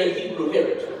learn in their Hebrew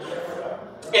heritage.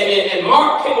 And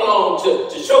Mark came along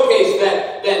to showcase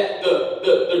that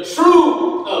the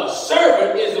true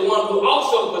servant is the one who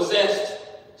also possessed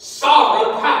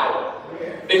sovereign power.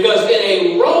 Because in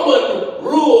a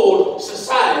Roman-ruled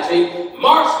society,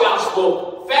 Mark's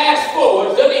gospel fast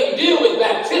forwards, doesn't even deal with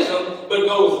baptism, but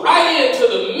goes right into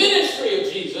the ministry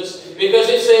of Jesus, because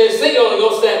it says, thank you, Holy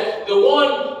Ghost, that the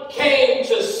one came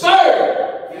to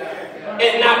serve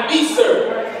and not be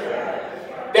served,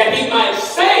 that he might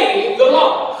save the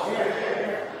lost.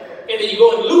 And then you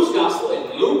go in Luke's gospel,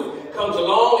 and Luke comes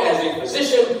along as a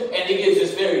physician, and he gives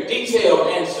this very detailed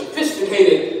and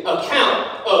sophisticated account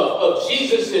of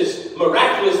Jesus'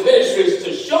 miraculous ministries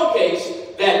to showcase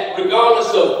that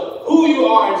regardless of who you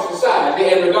are in society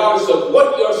and regardless of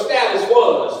what your status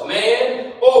was,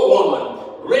 man or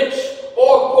woman, rich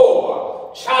or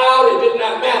poor, child, it did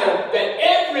not matter, that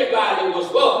everybody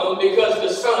was welcome because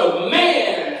the Son of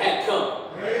Man had come.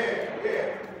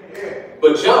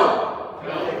 But John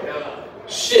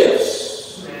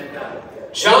shifts.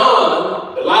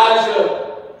 John,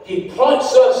 Elijah, he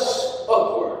points us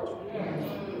upward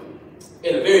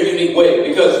in a very unique way,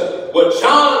 because what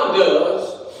John does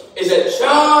is that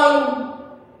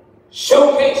John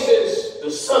showcases the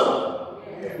Son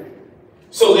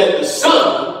so that the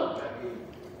Son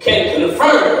can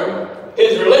confirm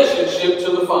his relationship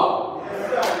to the Father.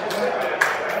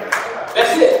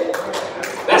 That's it.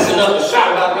 That's enough to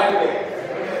shout about right there.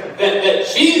 That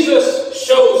Jesus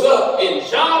shows up in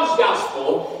John's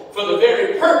gospel for the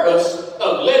very purpose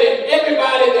of letting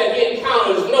everybody that he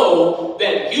encounters know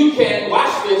that you can,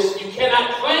 watch this, you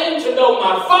cannot claim to know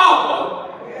my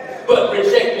Father, but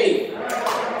reject me.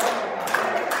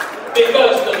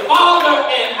 Because the Father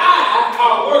and I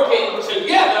are working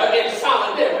together in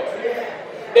solidarity.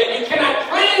 That you cannot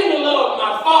claim to love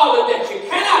my Father that you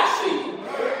cannot see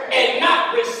and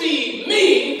not receive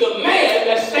me, the man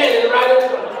that's standing right in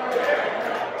front of you.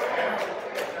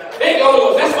 They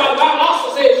go, that's why the Bible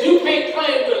also says you can't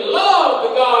claim to love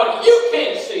the God you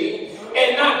can't see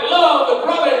and not love the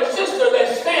brother and sister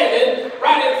that's standing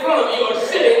right in front of you or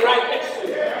sitting right next to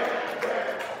you.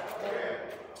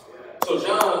 So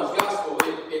John's gospel,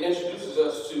 it introduces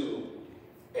us to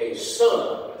a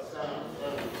son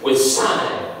with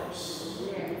signs.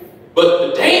 But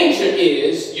the danger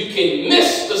is you can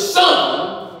miss the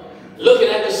son looking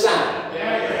at the sign.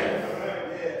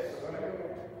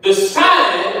 The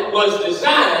sign was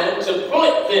designed to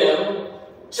point them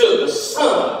to the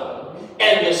Son,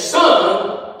 and the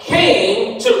Son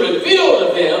came to reveal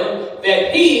to them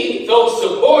that he, though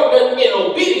subordinate in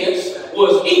obedience,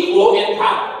 was equal in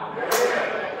power.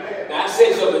 Now I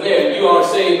said something there, and you all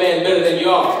say amen better than you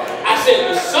are. I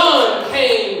said the Son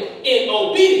came in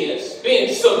obedience,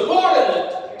 being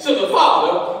subordinate to the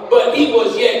Father, but he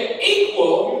was yet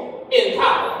equal in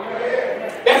power.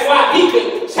 That's why he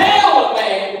could tell a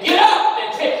man, get up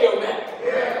and take your mat.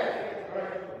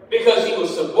 Because he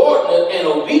was subordinate and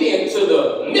obedient to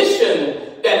the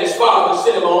mission that his Father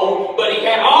sent him on, but he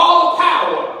had all the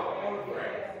power.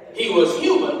 He was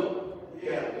human,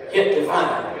 yet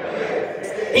divine.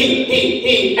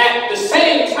 He at the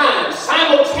same time,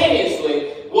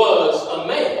 simultaneously, was a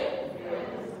man.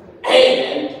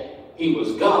 And he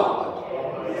was God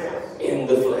in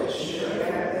the flesh.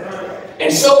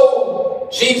 And so,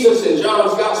 Jesus in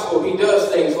John's gospel, he does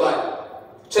things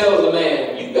like, tells a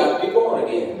man, you got to be born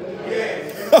again.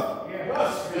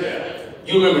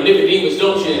 You remember Nicodemus,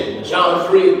 don't you, in John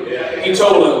 3? He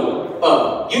told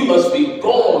him, you must be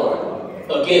born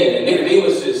again. And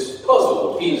Nicodemus is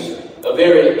puzzled. He's a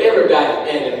very erudite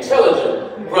and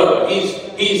intelligent brother.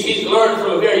 He's learned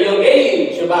from a very young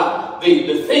age about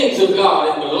the things of God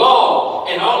and the law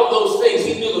and all of those things.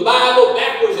 He knew the Bible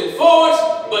backwards and forwards,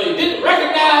 but he didn't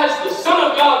recognize the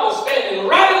Son of God was standing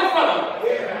right in front of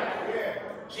him.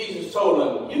 Jesus told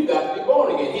him, you've got to be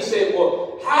born again. He said,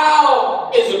 well,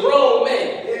 how is a grown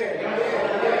man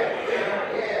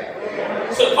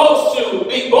supposed to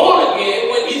be born again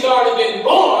when he's already been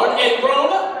born and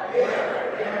grown up?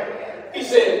 He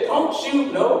said, don't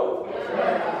you know?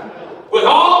 With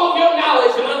all of your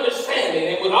knowledge and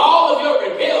understanding, and with all of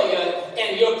your regalia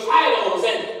and your titles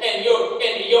and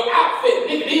your outfit,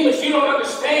 Nicodemus, you don't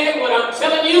understand what I'm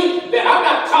telling you? That I'm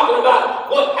not talking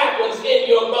about what happens in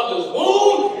your mother's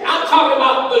womb. I'm talking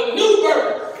about the new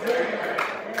birth.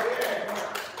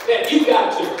 That you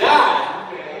got to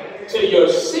die to your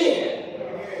sin.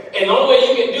 And the only way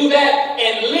you can do that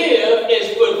and live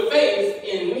is put faith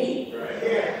in me.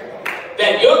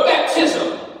 That your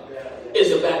baptism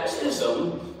is a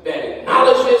baptism that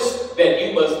acknowledges that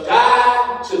you must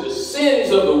die to the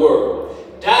sins of the world,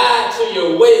 die to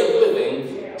your way of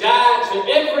living, die to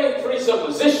every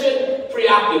presupposition,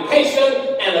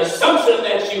 preoccupation, and assumption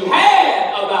that you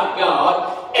had about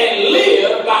God, and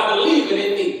live by believing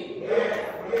in me.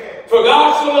 For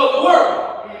God so loved the world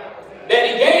that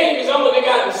he gave his only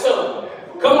begotten Son.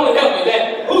 Come on and help me.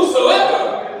 That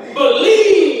whosoever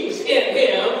believes in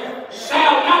him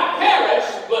shall not perish,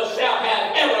 but shall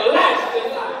have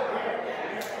everlasting life.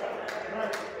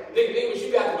 Nicodemus,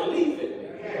 you got to believe in me.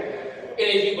 And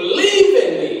if you believe in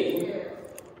me,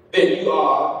 then you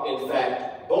are, in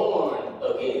fact, born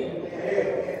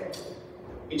again.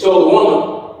 He told the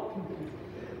woman,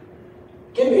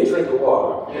 give me a drink the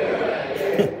water.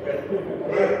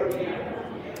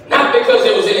 Not because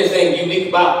there was anything unique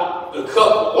about the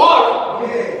cup of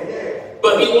water,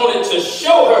 but he wanted to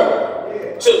show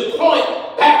her, to point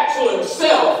back to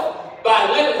himself by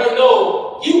letting her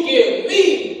know, you give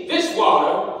me this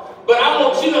water, but I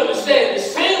want you to understand the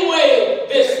same way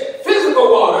this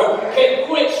physical water can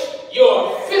quench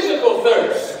your physical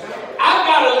thirst. I've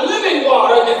got a living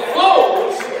water that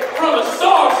flows from a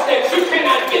source that you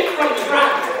cannot get from the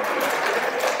ground.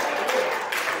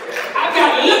 I've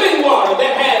got living water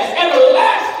that has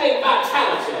everlasting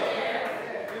vitality.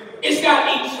 It's got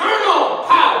eternal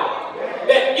power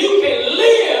that you can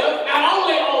live not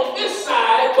only on this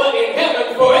side, but in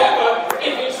heaven forever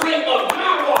if you drink of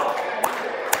my water.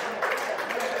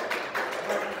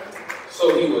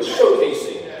 So he was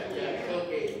showcasing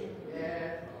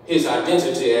his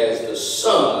identity as the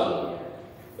Son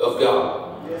of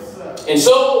God. And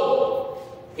so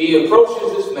he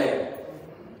approaches this man.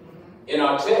 In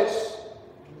our text,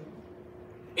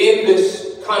 in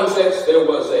this context, there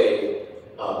was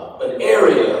an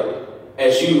area,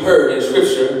 as you heard in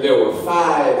Scripture, there were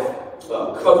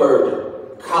 5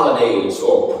 covered colonnades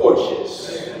or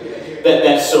porches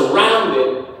that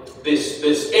surrounded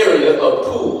this area of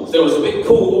pools. There was a big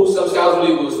pool. Some scholars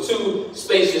believe it was 2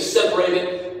 spaces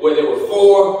separated, where there were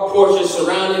 4 porches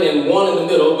surrounding and 1 in the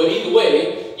middle. But either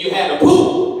way, you had a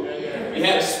pool, you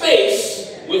had a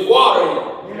space with water in it.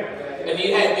 And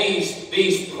you had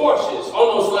these porches,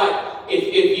 almost like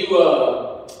if you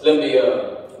let me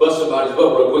bust somebody's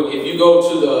butt real quick. If you go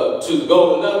to the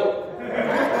Golden Nugget,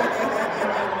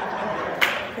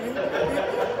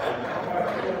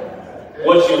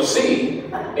 what you'll see,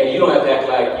 and you don't have to act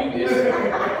like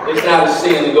it's not a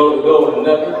sin to go to the Golden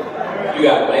Nugget. You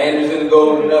got landers in the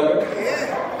Golden Nugget.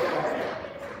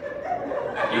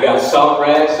 You got salt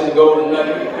racks in the Golden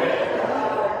Nugget.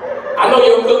 I know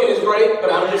your cooking is great,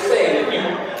 but I'm just saying,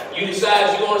 if you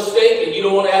decide you want a steak and you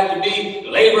don't want to have to be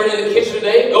laboring in the kitchen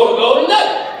today, go to Golden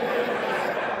Nugget.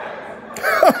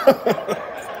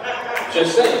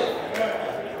 Just saying.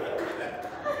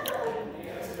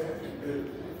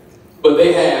 But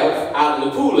they have out in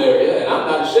the pool area, and I'm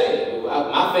not ashamed.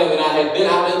 My family and I have been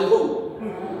out in the pool.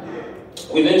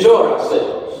 We've enjoyed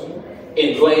ourselves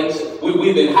in plain sight.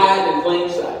 We've been hiding in plain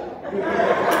sight.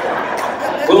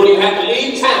 We don't even have to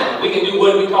leave town. We can do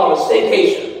what we call a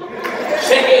staycation.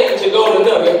 Check in to Golden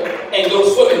Nugget and go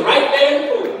swimming right there in the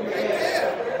pool.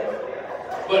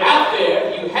 But out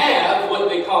there, you have what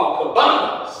they call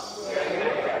cabanas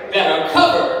that are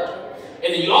covered.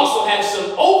 And then you also have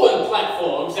some open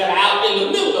platforms that are out in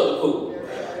the middle of the pool.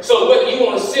 So whether you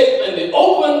want to sit in the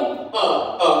open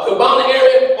cabana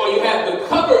area or you have the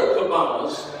covered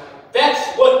cabanas,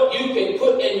 that's what you can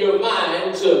put in your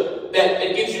mind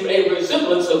that gives you a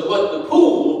resemblance of what the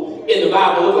pool in the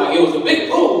Bible looked like. It was a big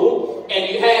pool, and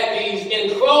you had these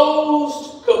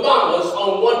enclosed cabanas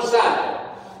on one side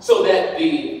so that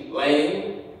the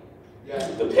lame,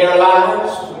 the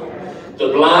paralyzed, the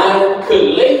blind could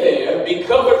lay there, be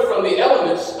covered from the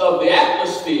elements of the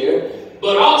atmosphere,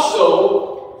 but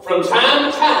also from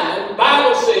time to time, the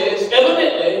Bible says,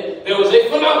 evidently, there was a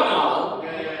phenomenon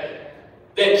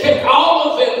that kept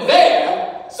all of them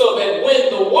there so that when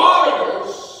the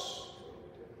waters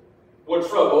were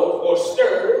troubled or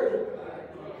stirred,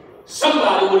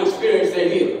 somebody would experience their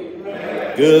healing.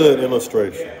 Good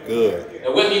illustration. Good.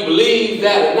 And whether you believe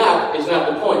that or not is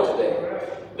not the point today.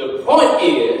 The point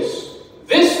is,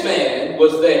 this man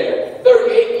was there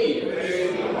 38 years.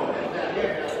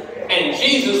 And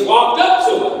Jesus walked up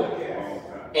to him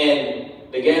and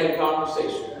began a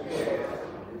conversation.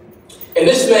 And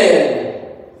this man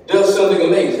does something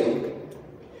amazing,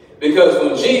 because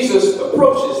when Jesus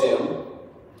approaches him,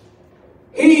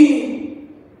 he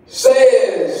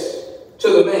says to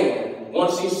the man,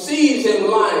 once he sees him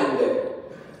lying there,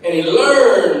 and he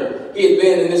learned he had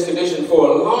been in this condition for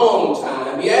a long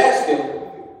time, he asked him,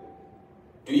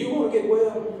 do you want to get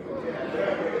well?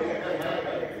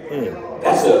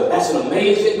 That's an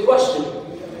amazing question.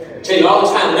 I tell you all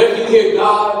the time, whenever you hear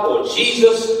God or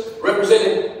Jesus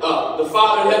representing the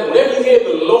Father in heaven, whenever you hear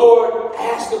the Lord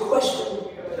ask a question,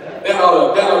 that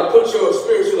ought to put your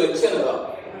spiritual antenna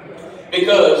up.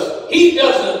 Because he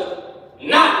doesn't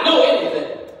not know anything.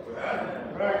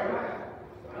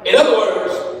 In other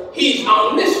words, he's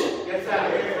omniscient.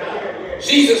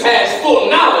 Jesus has full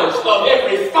knowledge of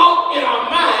every thought in our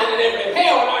mind and every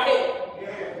hair on our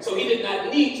head. So he did not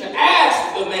need to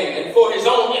ask the man for his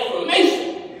own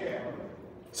information.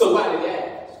 So why did he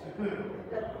ask?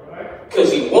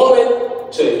 Because he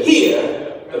wanted to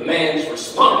hear the man's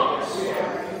response.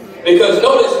 Because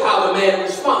notice how the man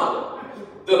responded.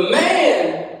 The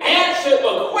man answered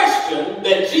a question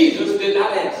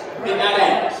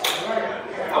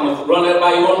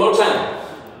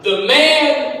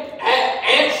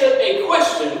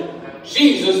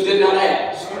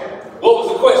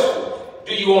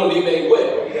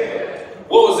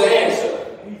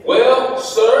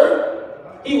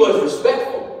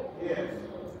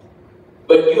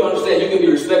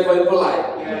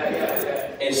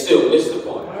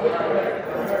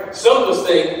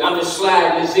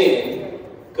this in,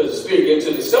 because the Spirit gives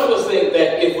it to me. Some of us think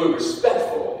that if we're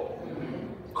respectful,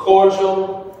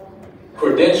 cordial,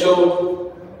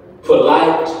 credentialed,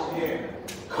 polite,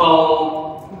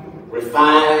 calm,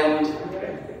 refined,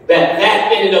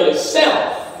 that in and of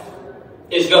itself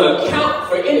is going to count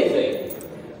for anything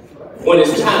when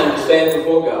it's time to stand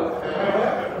before God.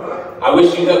 I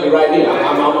wish you'd help me right here.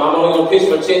 I'm only going to pitch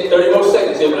my 30 more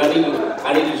seconds here, but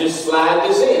I need to just slide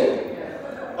this in.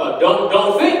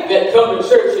 Don't think that coming to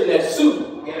church in that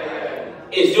suit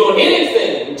is doing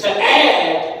anything to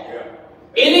add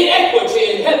any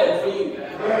equity in heaven for you.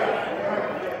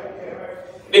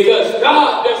 Because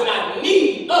God does not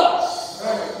need us.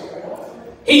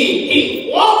 He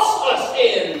wants us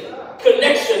in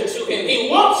connection to Him. He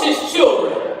wants His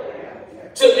children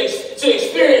to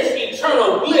experience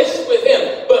eternal bliss with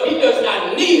Him. But He does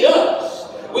not need us.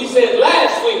 We said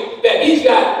last week that He's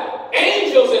got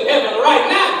angels in heaven right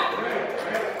now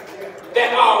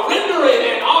that are rendering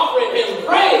and offering Him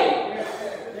praise.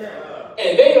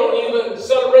 And they don't even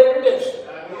celebrate redemption.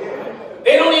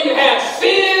 They don't even have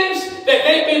sins that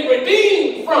they've been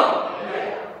redeemed from.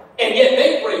 And yet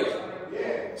they praise Him.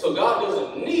 So God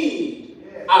doesn't need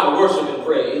our worship and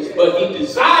praise, but He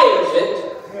desires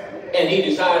it, and He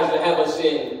desires to have us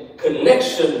in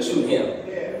connection to Him.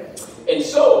 And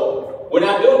so, we're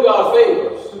not doing God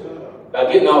favors by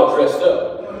getting all dressed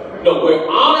up. No, we're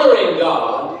honoring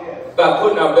God by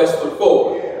putting our best foot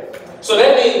forward. So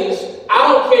that means,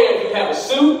 I don't care if you have a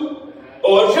suit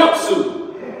or a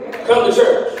jumpsuit, come to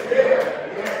church.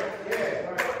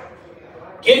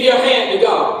 Give your hand to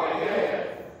God.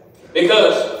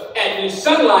 Because at New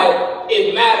Sunlight,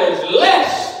 it matters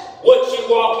less what you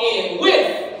walk in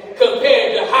with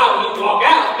compared to how you walk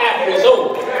out after it's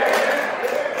over.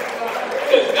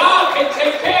 Because God can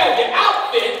take care of your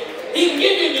outfit. He can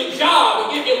give you a new job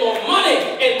and give you more money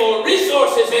and more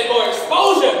resources and more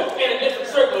exposure and a different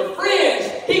circle of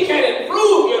friends. He can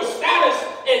improve your status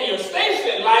and your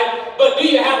station in life, but do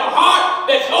you have a heart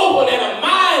that's open and a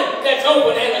mind that's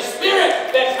open and a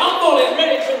spirit that's humble and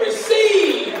ready to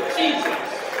receive Jesus?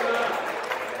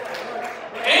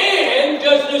 And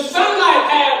does New Sunlight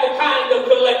have the kind of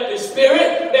collective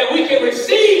spirit that we can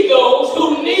receive those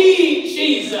who need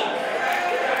Jesus?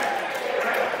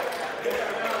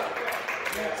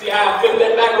 See how I flip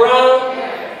that back around?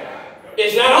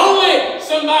 It's not only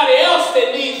somebody else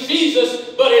that needs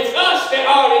Jesus, but it's us that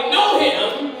already know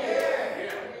Him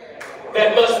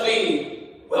that must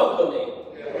be welcoming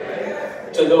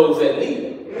to those that need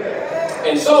Him.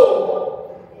 And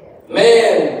so,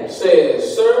 man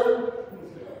says, sir,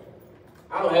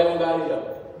 I don't have anybody to help.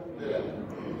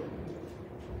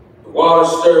 The water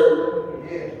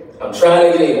stirred. I'm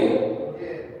trying to get in.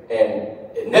 And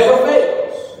it never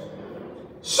fails.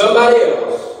 Somebody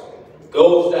else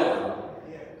goes down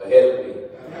ahead of me.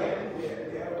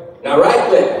 Now right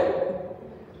there,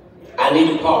 I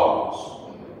need to pause.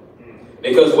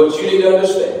 Because what you need to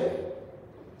understand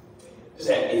is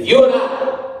that if you and I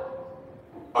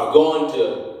are going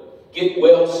to get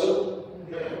well soon,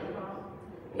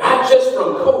 not just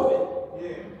from COVID,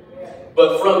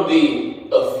 but from the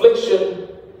affliction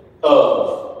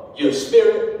of your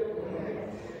spirit,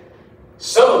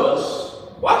 some of us,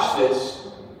 watch this,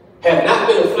 have not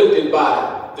been afflicted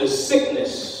by the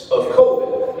sickness of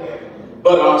COVID,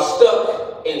 but are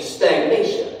stuck in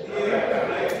stagnation.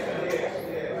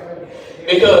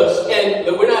 Because, and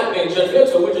we're not being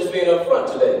judgmental, we're just being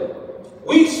upfront today.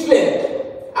 We spent,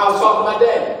 I was talking to my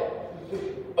dad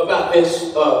about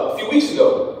this a few weeks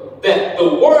ago, that the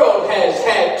world has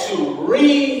had to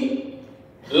relearn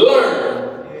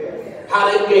how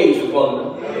to engage with one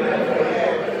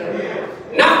another.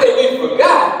 Not that we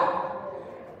forgot,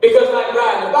 because like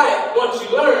riding a bike, once you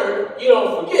learn, you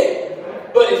don't forget.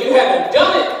 But if you haven't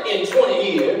done it in 20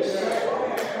 years,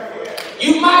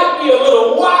 you might be a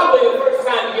little wobbly the first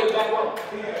time you get back home.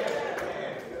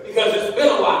 Because it's been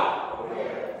a while.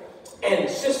 And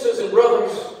sisters and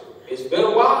brothers, it's been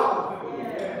a while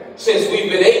since we've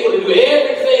been able to do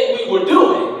everything we were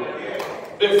doing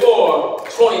before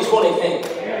 2020 came.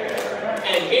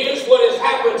 And here's what has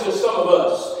happened to some of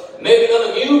us. Maybe none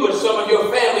of you, but some of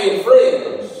your family and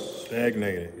friends.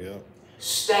 Stagnated, yeah.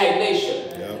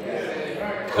 Stagnation.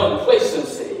 Yeah.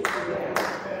 Complacency.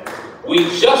 We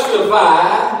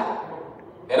justify,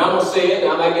 and I'm going to say it,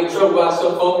 I might get in trouble by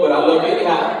some folk, but I love you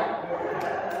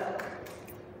anyhow.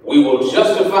 We will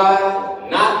justify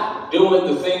not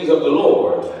doing the things of the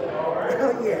Lord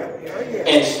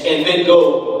and then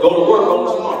go to work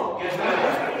on tomorrow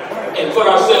and put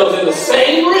ourselves in the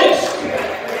same risk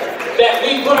that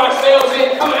we put ourselves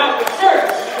in coming out of the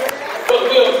church. But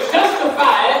we'll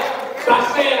justify it by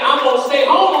saying, I'm going to stay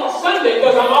home on Sunday Sunday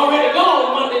because I'm already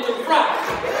gone Monday through Friday.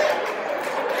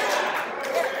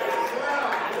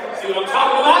 See what I'm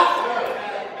talking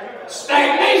about?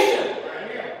 Stagnation.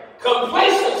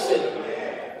 Complacency.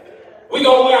 We're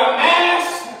going to wear a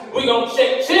mask. We're going to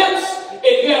check tips.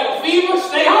 If you have a fever,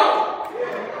 stay home.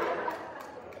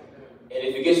 And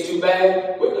if it gets too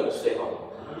bad, we're going to stay home.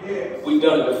 We've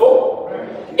done it before.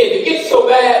 If it gets so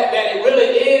bad that it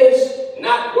really is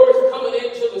not worth coming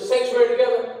into the sanctuary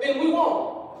together, then we won't.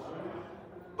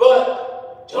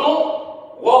 But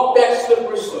don't walk that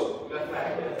slippery slope.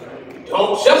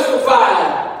 Don't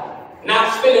justify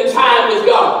not spending time with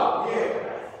God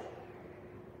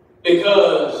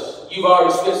because you've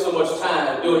already spent so much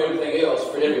time doing everything else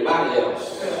for everybody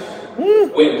else.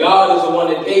 When God is the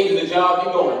one that gave you the job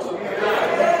you're going to.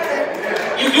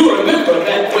 You do remember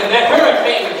that when that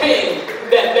hurricane came,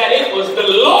 that it was the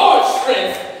Lord's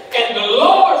strength and the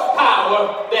Lord's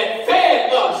power that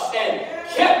fed us and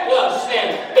kept us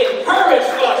and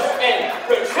encouraged us and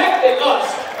protected us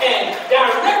and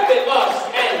directed us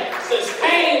and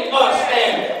sustained us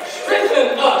and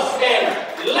strengthened us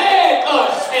and led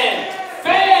us and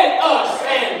fed us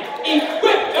and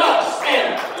equipped us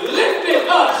and lifted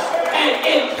us and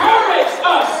encouraged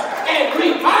us and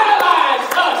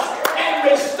revitalized us and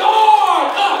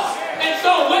restored us. And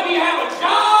so whether you have a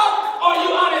job or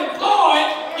you're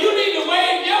unemployed, you need to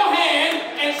wave your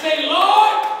hand and say,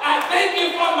 Lord, I thank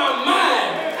you for my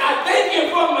mind. I thank you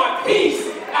for my peace.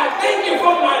 I thank you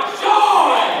for my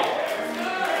joy.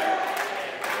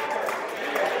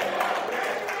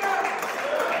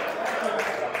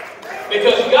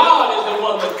 Because God is the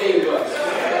one that gave us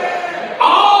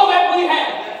all that we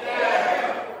have.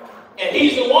 And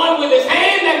he's the one with his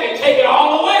hand that can take it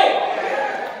all away.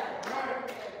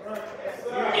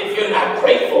 If you're not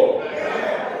grateful.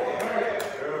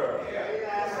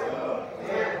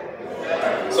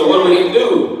 So what do we need to do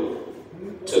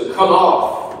to come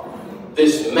off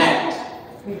this mat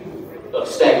of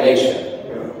stagnation?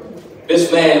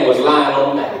 This man was lying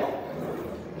on the mat.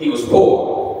 He was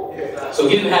poor. So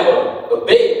he didn't have a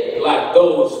bed like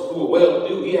those who were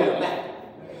well-to-do. He had a mat.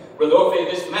 Brother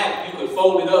Orphe, this mat, you could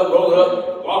fold it up, roll it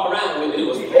up, walk around with it. It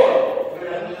was portable.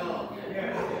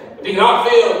 Deacon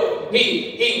Hartfield,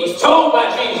 he was told by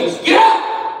Jesus, get up!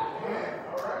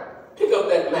 Pick up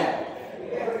that mat.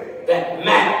 That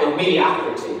mat of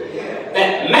mediocrity.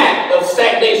 That mat of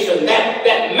stagnation. That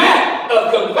mat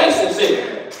of complacency.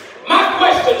 My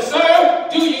question, sir,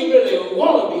 do you really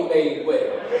want to be made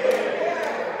well?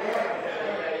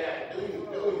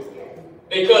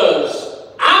 Because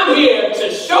I'm here to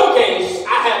showcase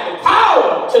I have the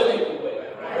power to make you well.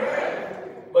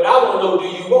 But I want to know, do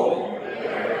you want it?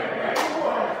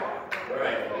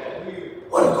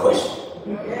 What a question.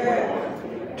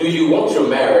 Do you want your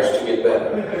marriage to get better?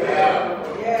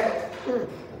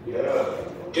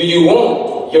 Do you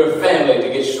want your family to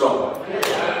get stronger?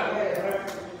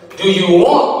 Do you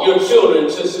want your children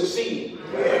to succeed?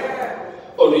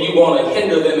 Or do you want to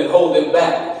hinder them and hold them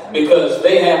back because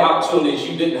they have opportunities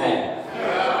you didn't have?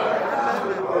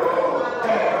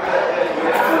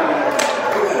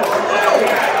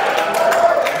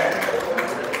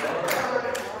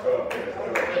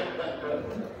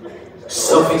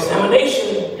 Self-examination.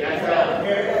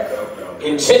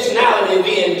 Intentionality,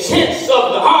 the intents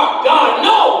of the heart, God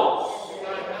knows.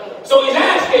 So he's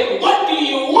asking, what do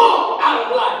you want out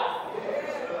of life?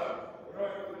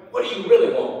 What do you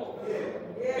really want?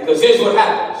 Because here's what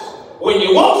happens. When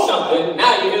you want something,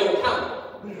 now you're held accountable.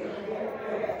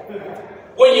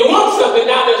 When you want something,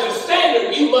 now there's a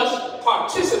standard. You must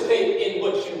participate in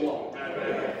what you want.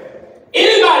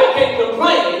 Anybody can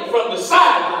complain from the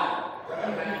sideline,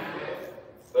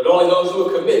 but only those who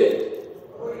are committed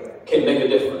can make a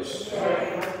difference.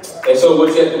 And so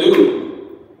what you have to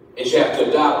do is you have to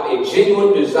adopt a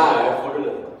genuine desire for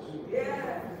deliverance.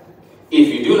 If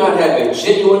you do not have a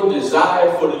genuine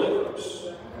desire for deliverance,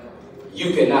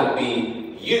 you cannot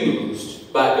be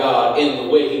used by God in the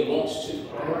way he wants to.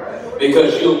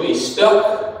 Because you'll be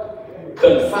stuck,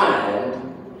 confined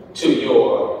to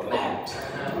your mat.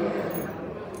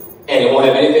 And it won't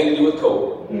have anything to do with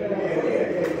COVID.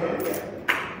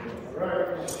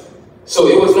 So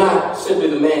it was not simply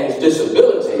the man's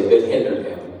disability that hindered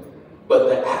him, but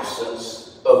the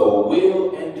absence of a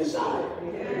will and desire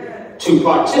to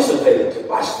participate,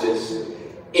 watch this,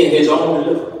 in his own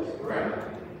deliverance.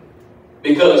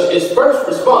 Because his first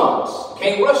response,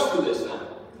 can't rush through this now,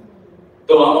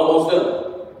 though I'm almost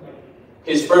done.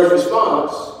 His first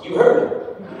response, you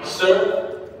heard it.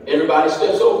 Sir, everybody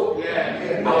steps over. I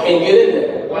can't get in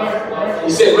there.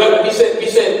 He said, Reverend, he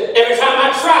said, every time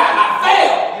I try, I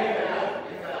fail.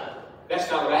 That's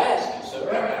not what I asked you, sir.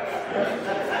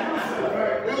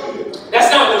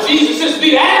 Jesus says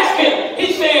me to ask him,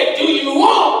 he said, do you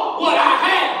want what I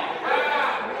have?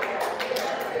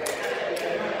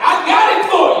 I got it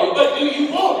for you, but do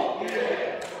you want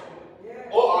it?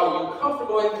 Or are you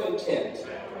comfortable and content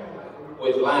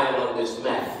with lying on this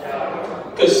mat?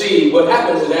 Because see, what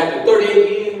happens is after 38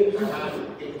 years,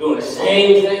 doing the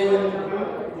same thing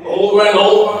over and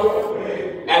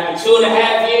over, after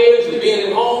 2.5 years of being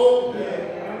at home,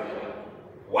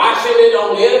 watching it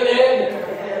on the internet,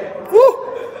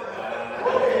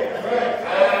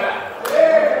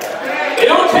 it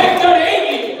don't take 38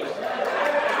 years.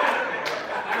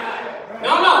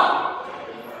 No.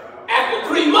 After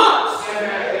 3 months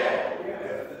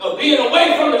of being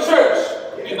away from the church,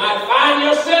 you might find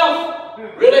yourself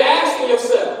really asking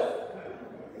yourself,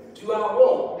 do I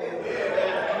want?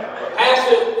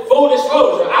 Pastor, full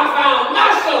disclosure, I found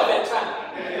myself at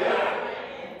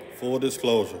times. Full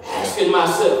disclosure. Asking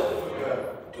myself,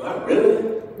 do I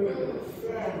really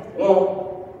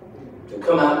want to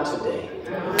come out today?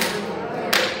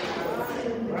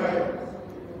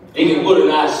 Deacon Wood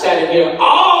and I sat in here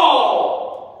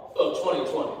all of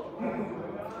 2020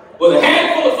 with a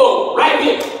handful of folk right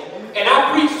here, and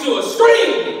I preached to a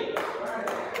screen.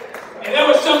 And there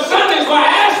were some Sundays where I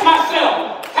asked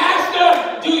myself,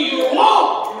 Pastor, do you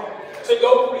want to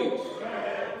go preach?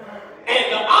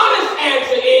 And the honest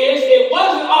answer is, it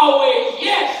wasn't always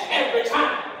yes every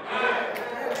time.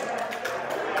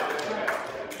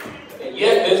 And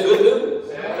yet, there's good news.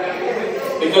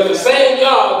 Because the same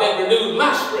God that renewed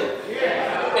my strength,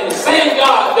 and the same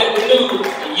God that renewed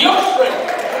your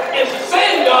strength, is the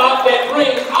same God that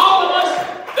brings all of us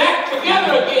back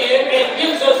together again and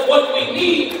gives us what we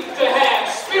need to have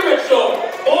spiritual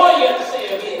buoyancy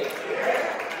again.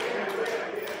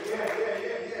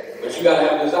 But you got to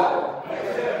have desire.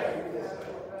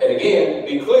 And again,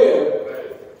 be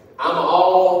clear, I'm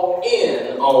all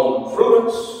in on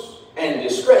prudence and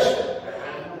discretion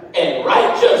and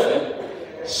right judgment,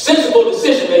 sensible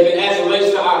decision making as it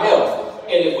relates to our health.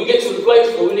 And if we get to the place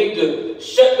where we need to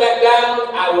shut back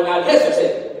down, I will not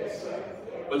hesitate.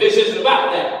 But this isn't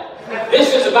about that.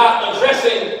 This is about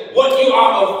addressing what you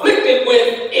are afflicted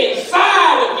with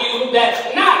inside of you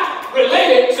that's not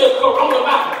related to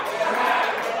coronavirus.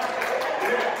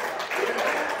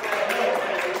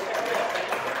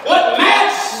 What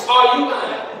mats are you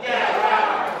buying?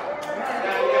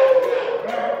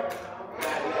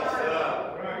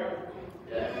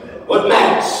 What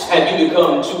mats have you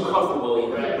become too comfortable in?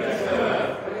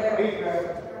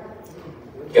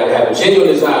 You got to have a genuine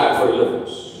desire for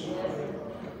deliverance.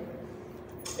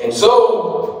 And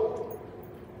so,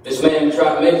 this man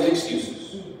tried to make his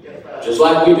excuses, just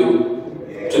like we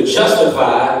do, to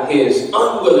justify his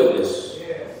unwillingness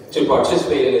to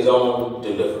participate in his own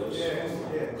deliverance.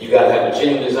 You got to have a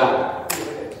genuine desire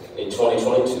in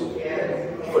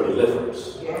 2022 for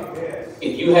deliverance.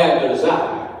 If you have the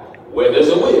desire, where there's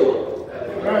a will,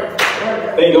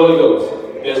 thank the Holy Ghost,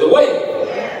 there's a way.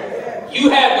 You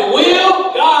have the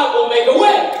will, God will make a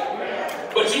way.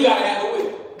 But you got to have a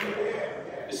will.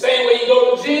 The same way you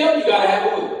go to the gym, you got to have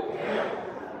a will.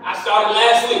 I started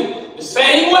last week. The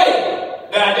same way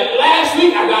that I did it last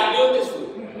week, I got to do it this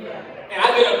week. And I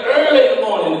get up early in the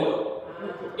morning to go.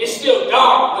 It's still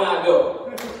dark when I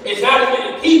go. It's not as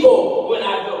many people when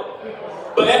I go.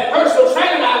 But that personal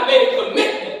trainer, I made a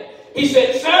commitment. He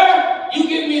said, sir, you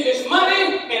give me this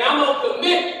money, and I'm going to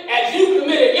commit. As you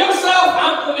committed yourself,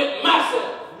 I'm committing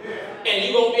myself. And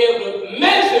you're going to be able to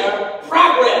measure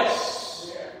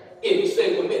progress if you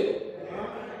stay committed.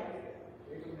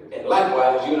 And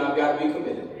likewise, you and I've got to be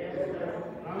committed.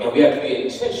 And we have to be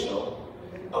intentional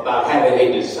about having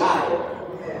a desire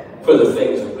for the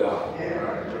things of God.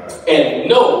 And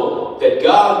know that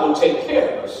God will take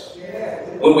care of us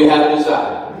when we have a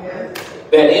desire.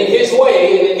 That in His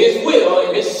way, and in His will,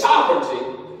 and His sovereignty,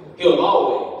 He'll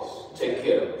always take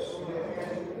care of us.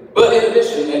 But in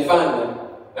addition, and finally,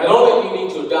 not only do you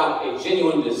need to adopt a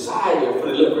genuine desire for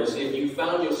deliverance if you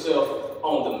found yourself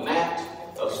on the mat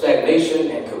of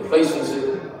stagnation and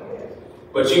complacency,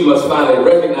 but you must finally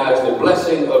recognize the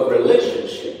blessing of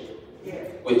relationship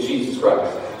with Jesus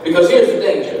Christ. Because here's the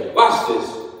danger. Watch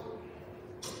this.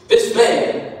 This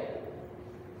man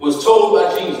was told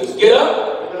by Jesus, get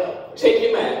up, take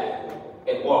your mat,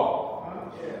 and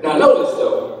walk. Now notice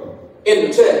though, in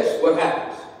the text, what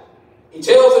happens? He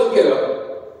tells him to get up.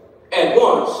 At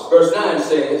once, verse 9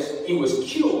 says, he was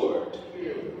cured.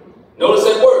 Notice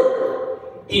that word.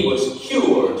 He was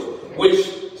cured, which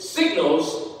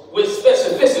signals with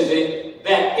specificity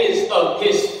that his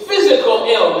physical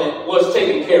ailment was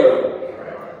taken care of.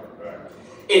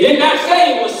 It did not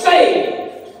say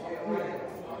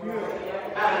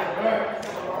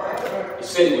He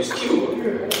said he was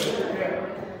cured.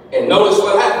 And notice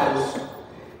what happens.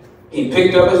 He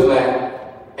picked up his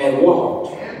mat and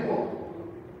walked.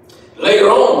 Later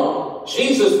on,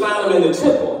 Jesus found him in the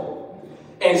temple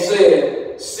and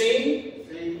said, see,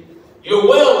 you're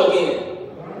well again,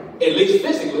 at least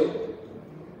physically,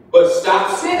 but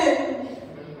stop sinning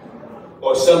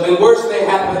or something worse may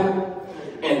happen.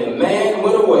 And the man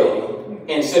went away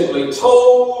and simply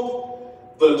told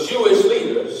the Jewish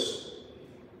leaders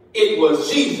it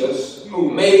was Jesus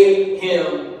who made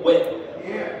him well.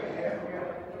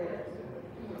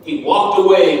 He walked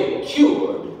away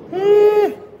cured,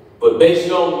 but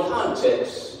based on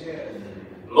context,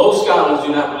 most scholars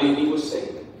do not believe he was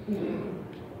saved.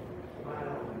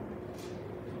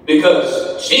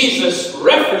 Because Jesus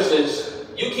references,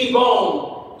 you keep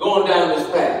on going down this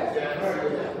path.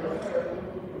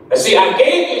 And see, I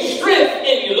gave you strength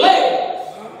in your legs.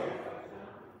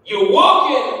 You're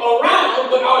walking around,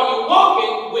 but are you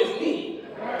walking with me?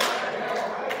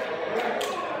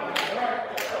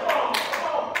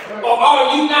 Or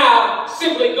are you now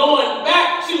simply going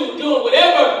back to doing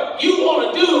whatever you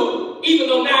want to do, even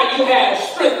though now you have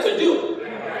strength to do it?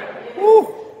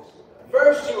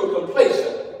 First you were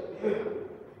complacent.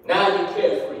 Now you're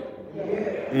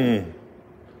carefree.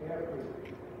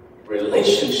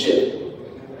 Relationship.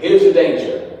 Here's the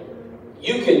danger.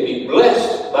 You can be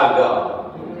blessed by God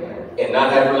and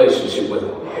not have a relationship with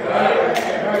him.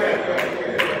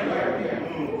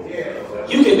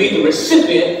 You can be the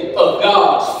recipient of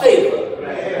God's favor.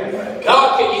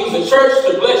 God can use the church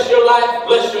to bless your life,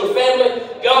 bless your family.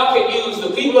 God can use the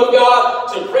people of God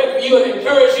to pray for you and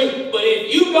encourage you. But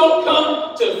if you don't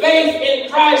come to faith in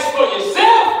Christ for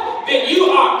yourself, then you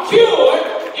are cured.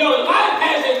 Your life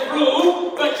has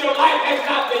improved, but your life has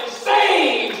not been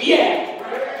saved yet.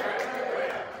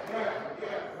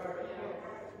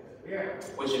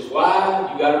 Which is why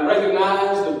you got to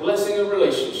recognize the blessing of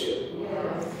relationship.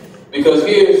 Because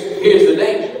here's the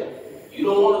danger. You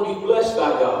don't want to be blessed by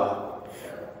God,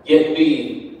 yet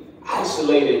be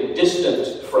isolated,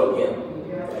 distant from him.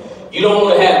 You don't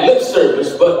want to have lip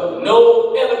service, but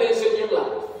no evidence in your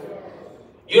life.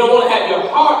 You don't want to have your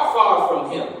heart far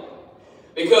from him.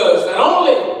 Because not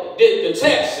only did the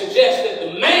text suggest that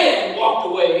the man walked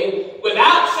away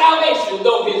without salvation,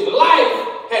 though his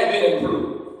life had been improved,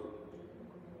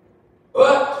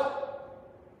 but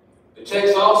the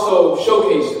text also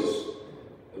showcases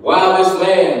that while this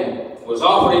man was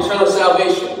offered eternal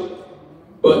salvation,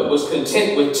 but was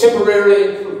content with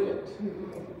temporary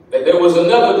improvement, that there was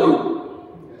another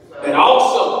group that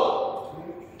also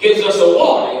gives us a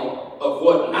warning of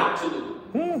what not to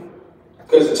do.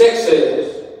 Because the text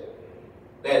says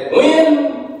that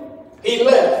when he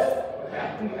left,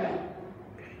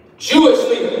 Jewish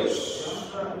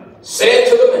leaders said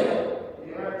to the man,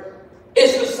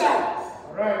 it's the Sabbath.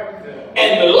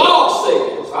 And the law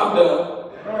says, I'm done,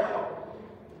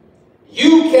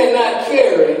 you cannot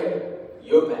carry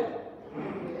your mat.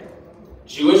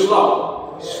 Jewish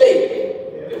law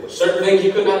stated there were certain things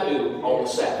you could not do on the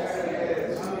Sabbath.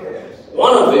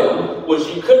 One of them was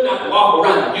you could not walk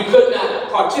around. You could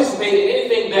not participate in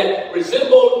anything that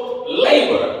resembled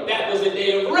labor. That was a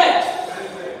day of rest.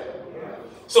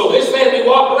 So this man be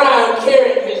walking around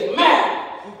carrying his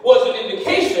mat was an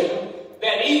indication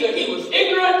that either he was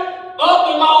ignorant of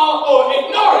the law or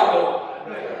ignoring the law.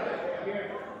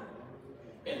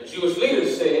 And the Jewish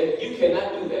leaders said, you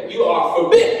cannot do that. You are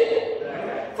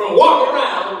forbidden from walking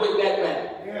around with that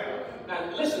mat.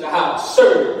 Now listen to how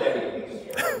absurd that is.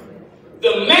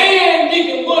 The man,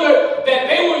 Deacon Woodard, that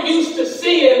they were used to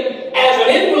seeing as an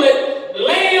invalid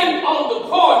laying on the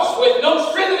porch with no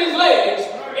strength in his legs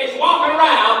is walking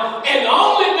around, and the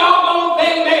only doggone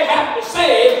thing they have to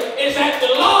say is that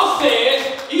the law says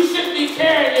you shouldn't be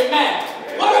carrying your mat.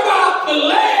 What about the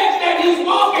legs that he's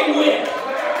walking with?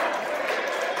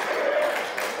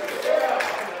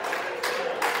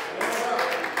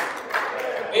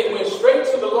 They went straight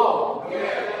to the law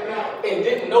and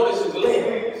didn't notice his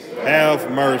legs. Have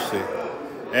mercy.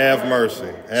 Have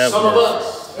mercy. Have Some mercy. of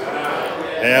us.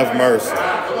 Have mercy.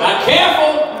 Not careful.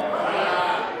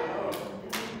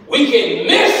 We can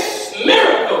miss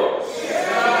miracles.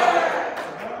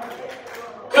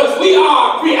 Because we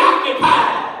are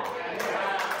preoccupied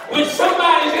with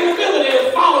somebody's inability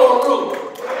to follow a rule.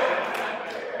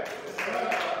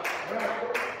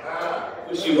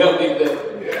 Wish you help me there.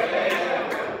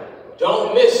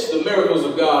 Don't miss the miracles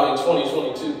of God in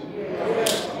 2022.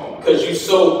 Because you're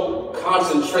so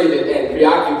concentrated and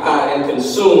preoccupied and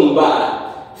consumed by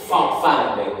fault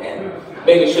finding and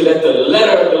making sure that the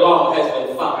letter of the law has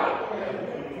been followed.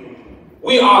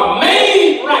 We are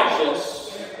made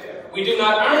righteous. We do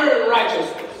not earn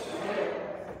righteousness.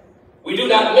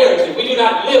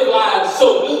 not live lives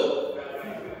so good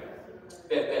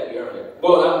that we earn it.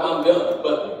 Well, I'm done.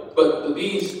 But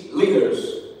these leaders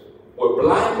were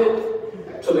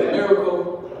blinded to the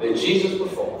miracle that Jesus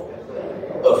performed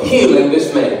of healing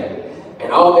this man.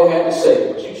 And all they had to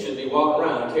say was, you should be walking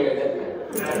around and carrying that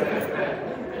man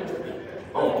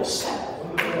on the Sabbath.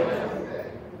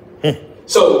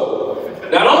 So,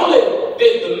 not only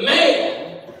did the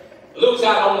man lose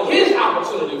out on his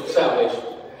opportunity for salvation,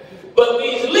 but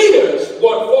these leaders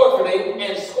were forfeiting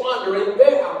and squandering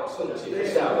their opportunity for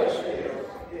salvation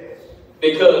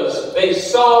because they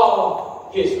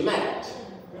saw his mat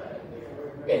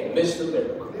and missed the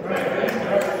miracle.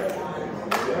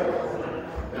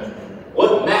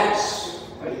 What mats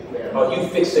are you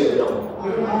fixated on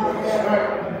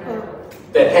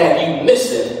that have you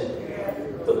missing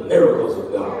the miracles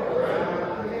of God?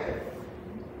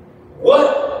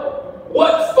 What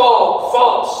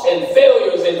faults and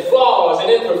failures and flaws and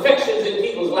imperfections in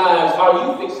people's lives are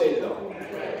you fixated on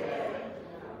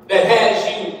that has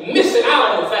you missing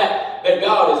out on the fact that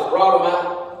God has brought them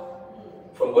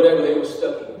out from whatever they were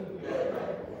stuck in?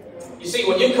 You see,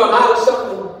 when you come out of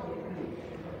something,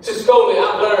 Sister Coley,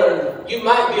 I've learned you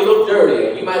might be a little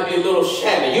dirty, you might be a little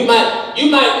shabby, you might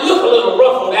look a little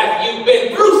ruffled after you've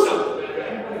been through something.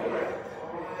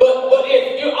 But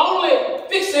if you're only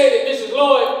fixated, Mrs.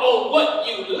 Lloyd, on what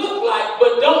you look like,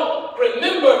 but don't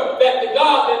remember that the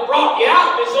God that brought you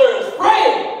out deserves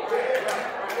praise.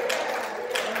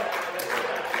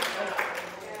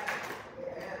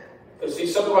 Because see,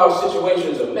 some of our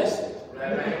situations are messy.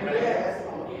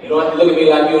 You don't have to look at me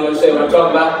like you don't understand what I'm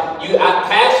talking about.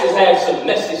 Pastors have some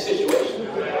messy situations.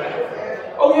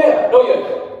 Oh yeah.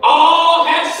 All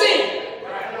have sinned.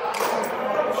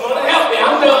 Come on, help me,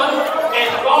 I'm done. And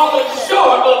fallen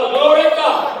short of the glory of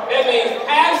God. That means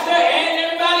pastor and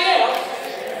everybody else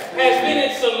has been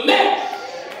in some mess.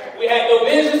 We had no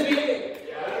business being in.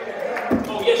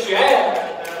 Oh, yes, you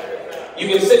have. You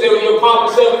can sit there with your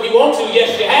pompous self if you want to.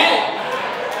 Yes, you have.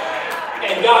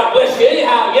 And God bless you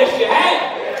anyhow. Yes, you have.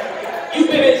 You've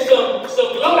been in some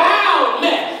low-down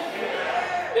mess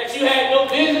that you had no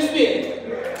business being in.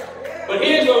 But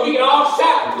here's where we can all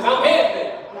shout, because I'm heading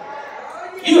there.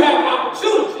 You have an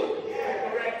opportunity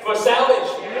for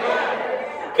salvation.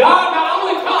 God not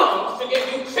only comes to give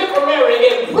you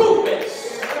temporary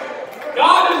improvements,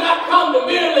 God does not come to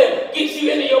merely get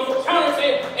you into your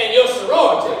fraternity and your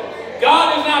sorority.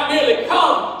 God does not merely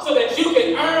come so that you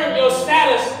can earn your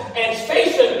status and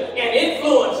station and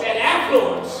influence and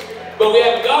affluence. But we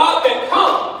have God that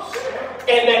comes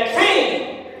and that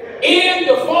came in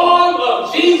the form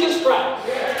of Jesus Christ,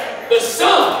 the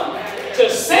Son, to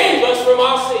save us from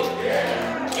our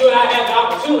sins. You and I have the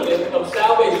opportunity of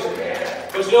salvation.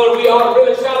 But you know what we ought to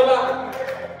really shout about?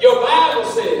 Your Bible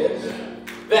says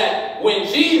that when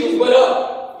Jesus went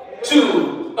up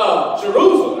to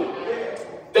Jerusalem,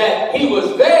 that he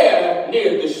was there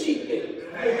near the sheep gate.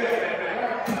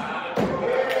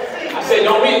 I said,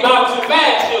 don't read the Bible too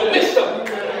fast, you'll miss something.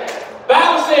 The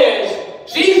Bible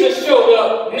says Jesus showed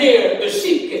up near the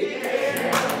sheep gate.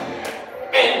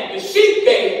 And the sheep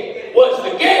gate was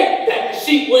the gate that the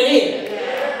sheep went in.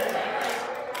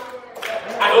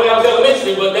 I know that was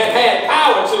elementary, but that had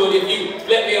power to it if you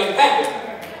let me unpack it.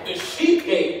 The sheep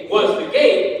gate was the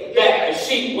gate that the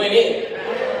sheep went in.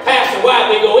 Pastor, why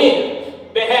did they go in?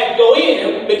 They had to go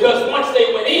in because once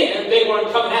they went in, they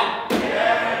weren't coming out.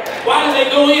 Why did they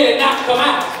go in and not come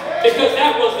out? Because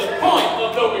that was the point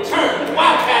of no return.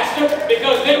 Why, Pastor?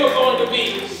 Because they were going to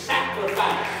be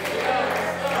sacrificed.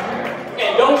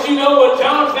 And don't you know what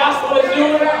John's gospel is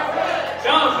doing?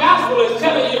 John's gospel is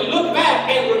telling you to look back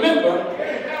and remember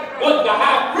what the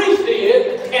high priest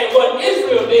did and what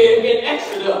Israel did in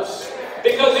Exodus.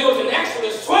 Because it was in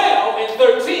Exodus 12 and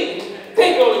 13,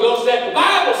 thank you, Holy Ghost, that the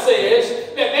Bible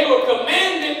says that they were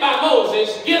commanded by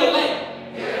Moses, get a lamb.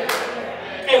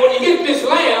 And when you get this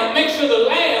lamb, make sure the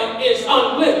lamb is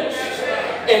unblemished.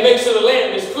 And make sure the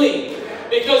lamb is clean.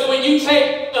 Because when you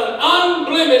take an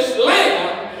unblemished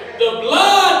lamb, the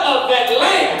blood of that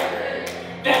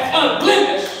lamb that's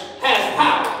unblemished has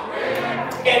power.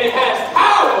 And it has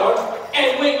power,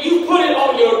 and when you put it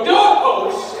on your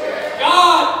doorpost,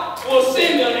 God will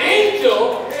send an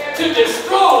angel to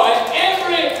destroy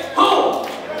every home.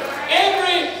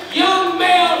 Every young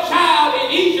male child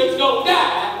in Egypt's going to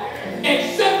die,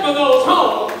 except for those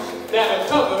homes that are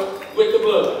covered with the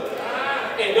blood.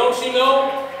 And don't you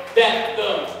know that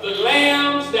the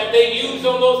lambs that they used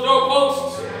on those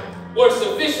doorposts were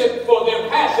sufficient for their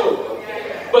Passover,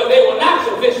 but they were not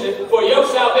sufficient for your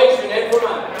salvation and for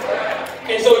mine.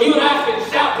 And so you and I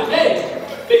can shout today,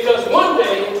 because one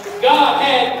day God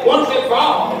had once and for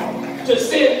all to to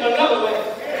sin another way.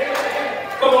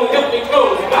 Come on, help me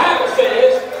close. The Bible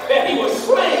says that he was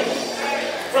slain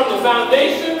from the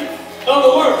foundation of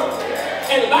the world.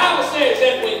 And the Bible says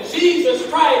that when Jesus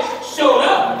Christ showed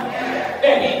up,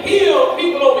 that he healed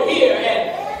people over here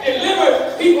and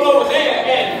delivered people over there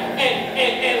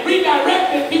and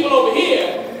redirected people over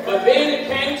here. But then it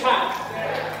came time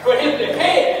for him to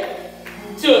head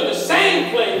to the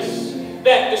same place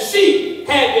that the sheep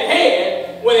had to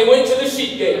head when they went to the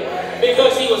sheep gate,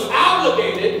 because he was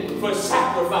obligated for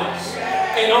sacrifice.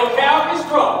 And on Calvary's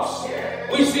cross,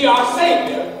 we see our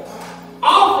Savior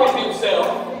offering himself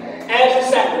as a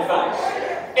sacrifice.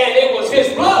 And it was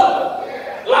his blood,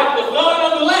 like the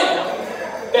blood of the Lamb,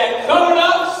 that covered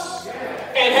us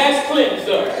and has cleansed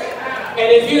us.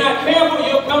 And if you're not careful,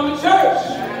 you'll come to church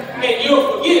and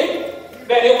you'll forget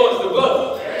that it was the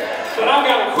blood. But I've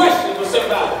got a question for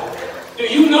somebody. Do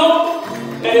you know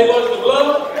that it was the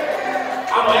blood?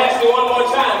 I'm going to ask you one more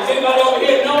time. Does anybody over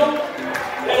here know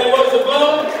that it was the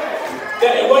blood?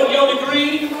 That it wasn't your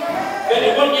degree? That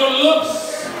it wasn't your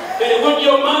looks? That it wasn't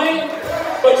your money?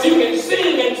 But you can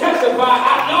sing and testify,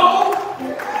 I know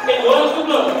it was the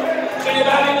blood.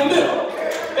 Anybody in the middle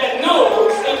that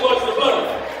knows it was the blood?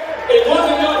 It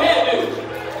wasn't your hairdo.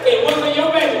 It wasn't your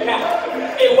bank account.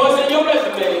 It wasn't your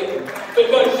resume.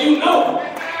 Because you know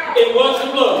it was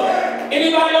the blood.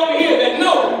 Anybody over here that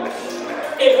knows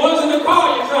it wasn't the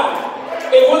car you drive?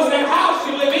 It wasn't that house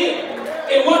you live in.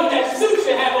 It wasn't that suit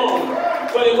you have on.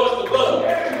 But it was the blood.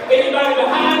 Anybody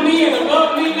behind me and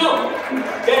above me know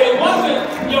that it wasn't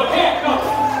your hair color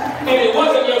and it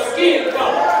wasn't your skin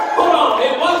color. Hold on,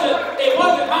 it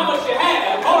wasn't how much you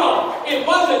have. Hold on, it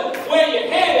wasn't where you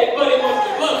headed, but it was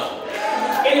the blood.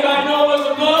 Anybody know it was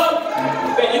the blood?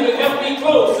 Then you can help me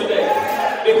close today.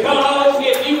 Because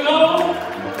if you know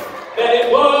that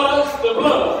it was the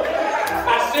blood,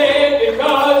 I said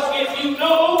because if you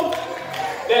know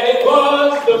that it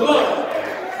was the blood,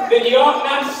 then you ought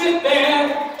not sit there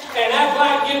and act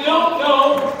like you don't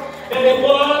know that it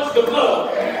was the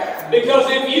blood. Because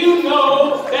if you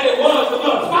know that it was the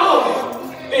blood, follow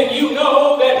me, then you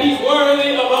know that he's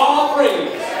worthy of all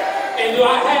praise. And do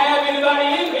I have anybody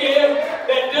in here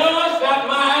that does not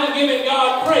mind giving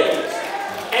God praise?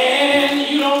 And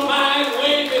you don't mind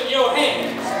waving your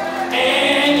hands.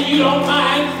 And you don't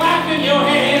mind clapping your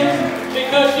hands,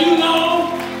 because you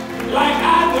know, like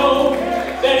I know,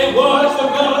 that it was the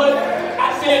blood.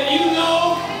 I said, you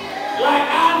know, like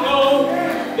I know,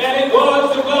 that it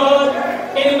was the blood.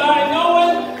 Anybody know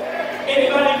it?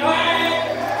 Anybody glad?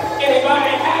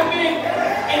 Anybody happy?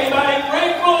 Anybody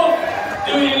grateful?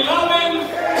 Do you love him?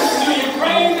 Do you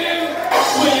praise him?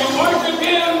 Will you worship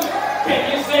him? Can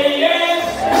you say yes?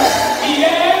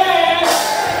 Yes!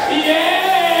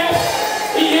 Yes!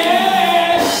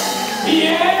 Yes!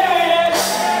 Yes!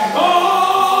 Oh,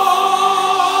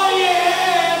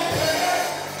 yes!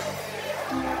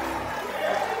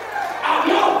 I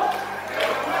know.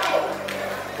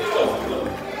 It was the blood.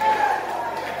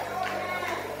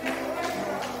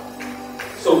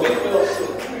 So get well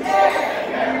soon.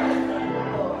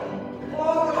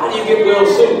 How do you get well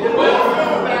soon? Well,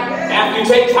 after you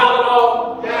take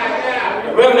Tylenol,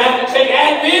 remember after you take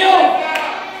Advil,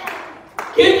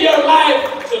 give your life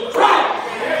to Christ.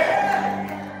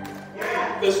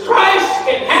 Because Christ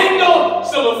can handle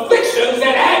some afflictions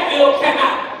that Advil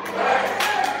cannot.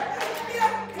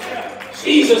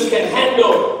 Jesus can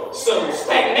handle some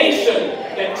stagnation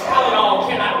that Tylenol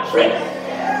cannot address.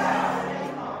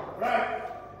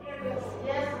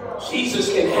 Jesus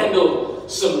can handle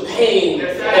some pain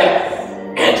that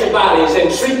antibodies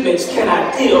and treatments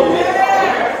cannot deal with.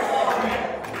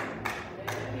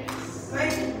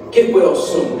 Get well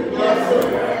soon.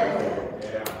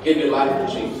 Give your life to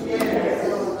Jesus.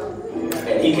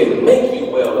 And he can make you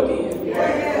well again.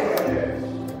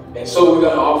 And so we're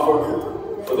going to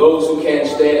offer, for those who can't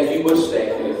stand, if you would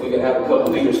stand, and if we can have a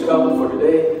couple leaders come for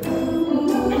today,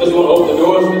 because we want to open the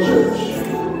doors of the church.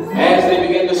 As they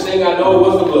begin to sing, I know it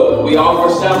was the blood. We offer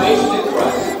salvation in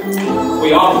Christ.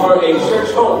 We offer a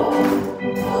church home.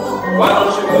 Why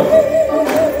don't you come?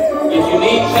 If you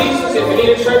need Jesus, if you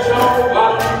need a church home, why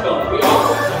don't you come? We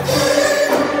offer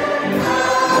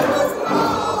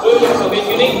so if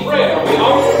you need prayer, we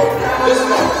offer this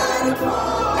one.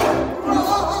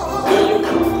 Will you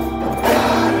come?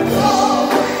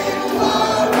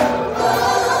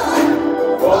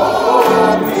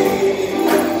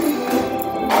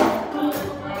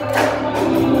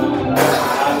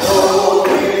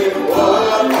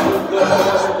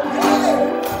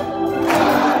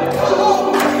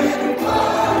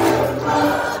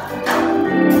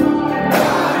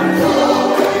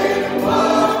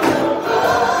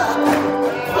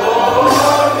 Oh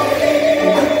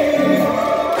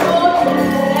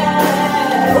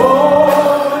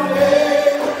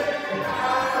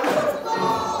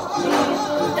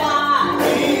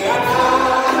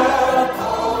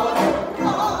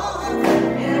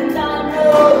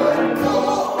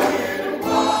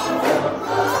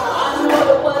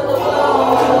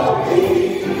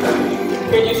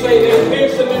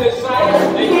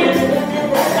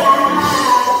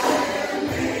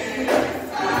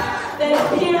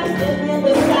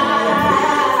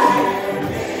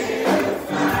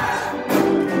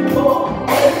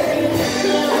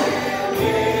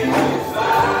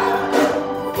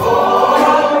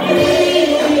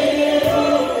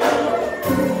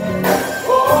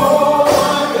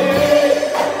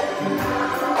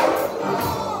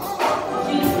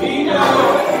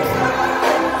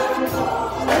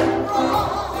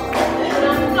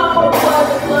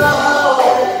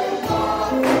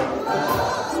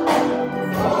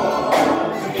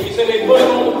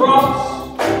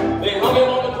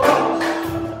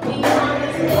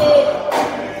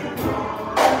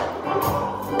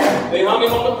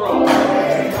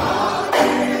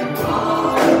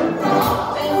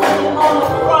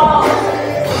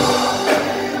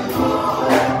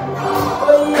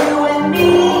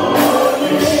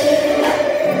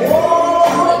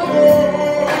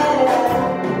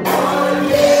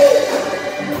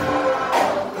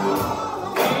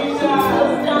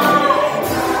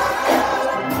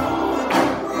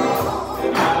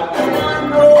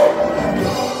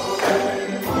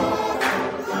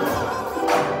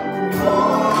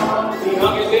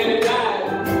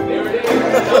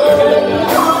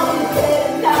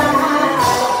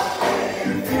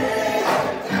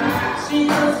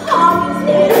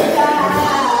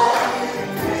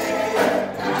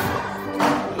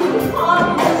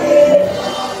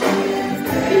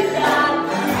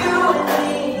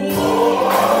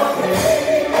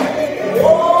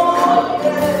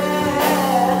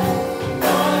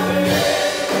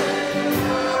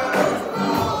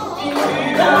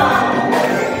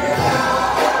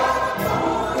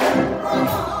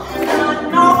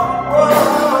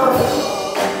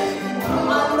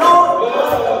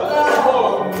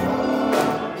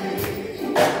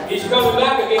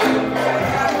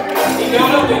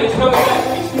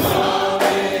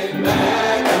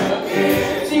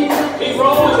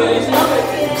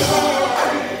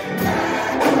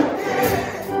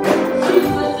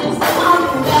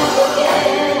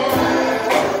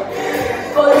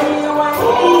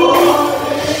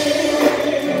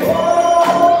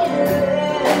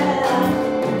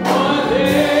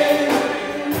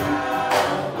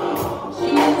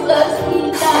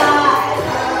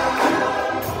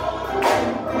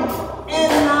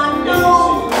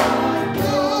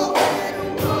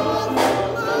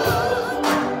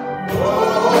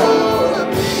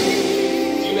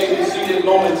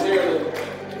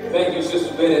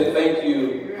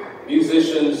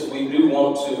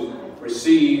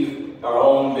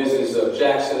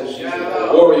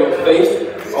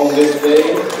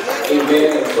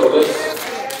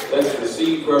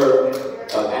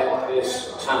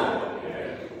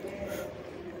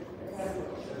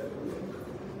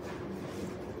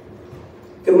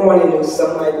Good morning, and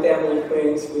some of my family and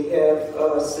friends. We have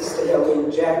Sister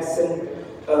Helen Jackson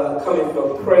coming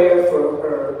for prayer for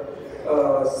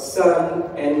her son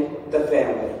and the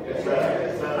family.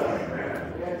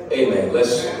 Amen.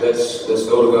 Let's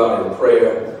go to God in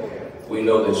prayer. We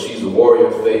know that she's a warrior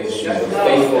of faith. She's a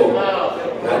faithful,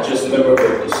 not just member,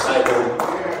 but disciple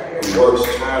who works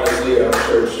tirelessly at our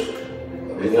church.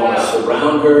 And we want to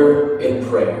surround her in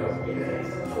prayer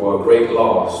for a great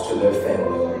loss to their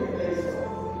family.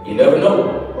 You never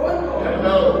know.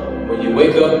 When you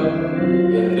wake up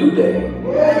in a new day,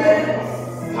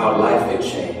 how life can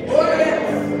change.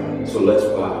 So let's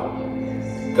bow.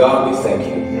 God, we thank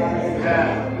you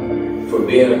for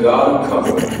being a God of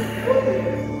comfort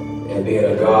and being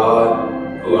a God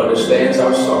who understands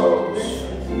our sorrows.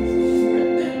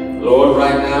 Lord,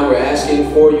 right now we're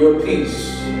asking for your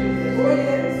peace,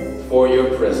 for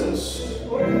your presence,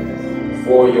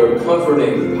 for your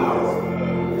comforting power,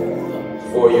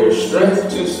 for your strength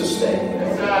to sustain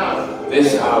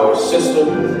this our sister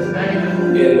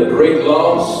in the great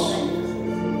loss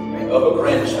of a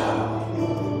grandchild.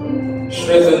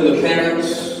 Strengthen the parents,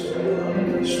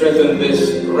 strengthen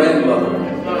this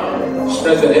grandmother,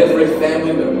 strengthen every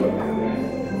family member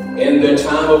in their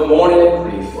time of mourning and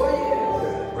grief.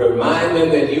 Remind them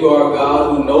that you are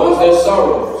God who knows their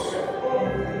sorrows,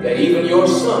 that even your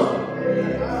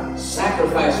son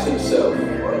sacrificed himself,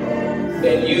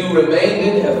 and you remained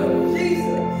in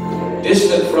heaven,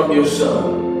 distant from your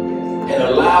son, and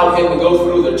allowed him to go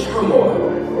through the turmoil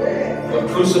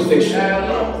of crucifixion.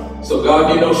 So God,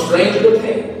 you're no stranger to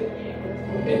pain.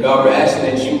 And God, we're asking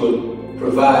that you would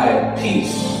provide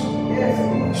peace,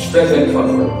 strength, and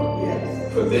comfort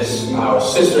for this, our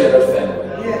sister and her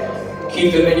family.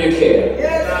 Keep them in your care.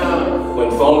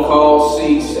 When phone calls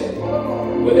cease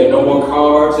and when there are no more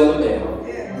cards in the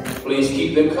mail, please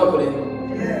keep them company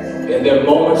in their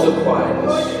moments of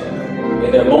quietness,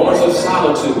 in their moments of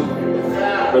solitude.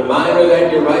 Remind her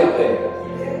that you're right there.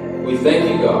 We thank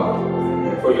you,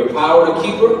 God, for your power to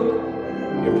keep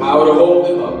her, your power to hold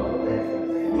them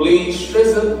up. Please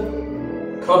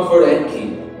strengthen, comfort, and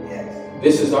keep.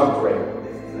 This is our prayer,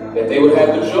 that they would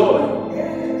have the joy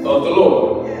of the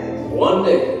Lord one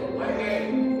day,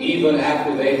 even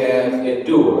after they have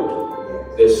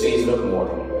endured this season of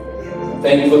mourning.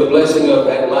 Thank you for the blessing of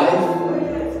that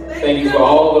life. Thank you for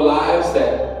all the lives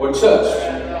that were touched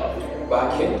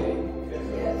by Kennedy.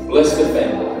 Bless the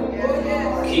family.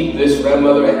 Keep this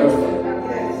grandmother and her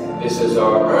family. This is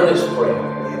our earnest prayer.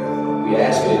 We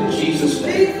ask it in Jesus'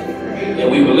 name.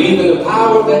 And we believe in the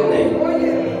power of that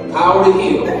name. Power to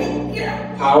heal.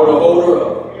 Power to hold her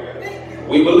up.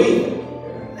 We believe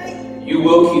it. You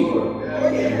will keep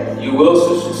her. You will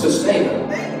sustain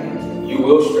her. You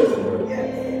will strengthen her.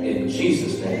 In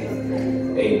Jesus'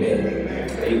 name. Amen.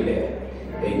 Amen.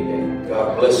 Amen.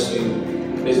 God bless you,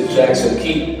 Mrs. Jackson.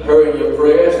 Keep her in your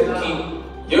prayers and keep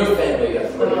your family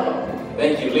in prayer.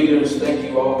 Thank you, leaders. Thank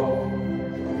you all.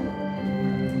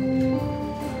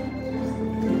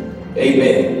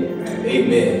 Amen.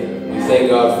 Amen. We thank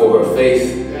God for her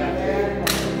faith.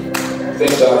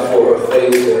 Thank God for her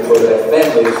faith and for that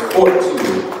family's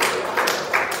fortitude.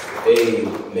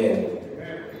 Amen.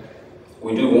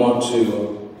 We do want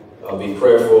to be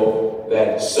prayerful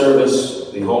that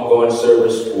service, the homegoing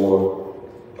service for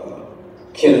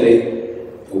Kennedy,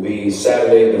 will be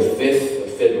Saturday the 5th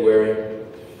of February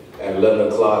at 11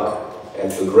 o'clock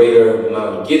at the Greater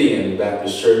Mount Gideon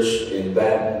Baptist Church in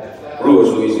Baton Rouge,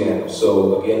 Louisiana.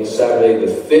 So again, Saturday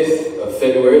the 5th of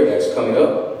February, that's coming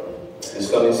up. It's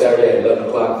coming Saturday at 11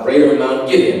 o'clock, Greater Mount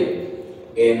Gideon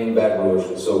in Baton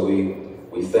Rouge. So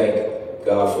we thank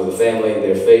God for the family,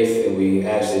 their faith, and we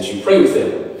ask that you pray with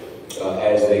them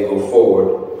as they go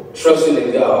forward, trusting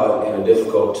in God in a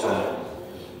difficult time.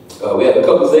 We have a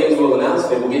couple of things we'll announce,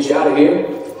 and we'll get you out of here.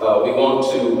 We want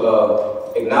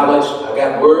to acknowledge, I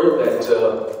got word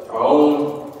that our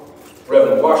own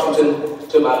Reverend Washington,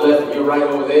 to my left and your right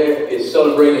over there, is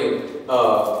celebrating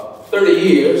 30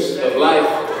 years of life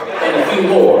and a few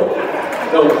more.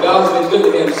 No, God's been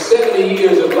good to him. 70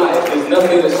 years of life is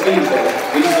nothing to sneeze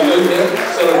at. We salute him,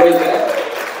 celebrate that.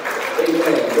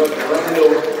 Amen. Brother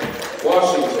Randall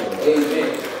Washington. Amen.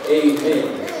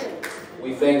 Amen.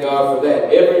 We thank God for that.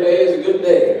 Every day is a good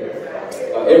day.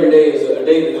 Every day is a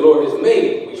day that the Lord has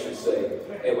made, we should say.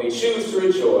 And we choose to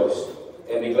rejoice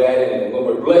and be glad in it. And when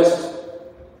we're blessed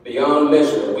beyond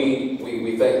measure,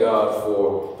 we thank God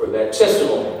for that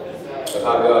testimony of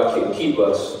how God can keep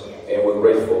us, and we're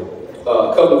grateful.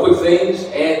 A couple of quick things,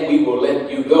 and we will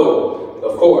let you go.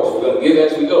 Of course, we're going to give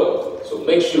as we go. So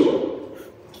make sure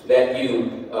that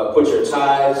you put your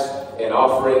tithes and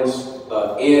offerings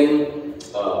in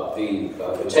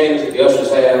the containers that the ushers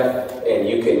have, and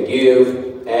you can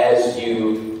give as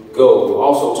you go.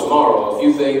 Also tomorrow, a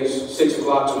few things. 6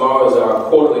 o'clock tomorrow is our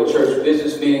quarterly church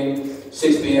business meeting.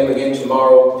 6 p.m. again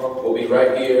tomorrow. We'll be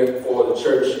right here for the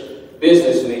church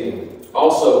business meeting.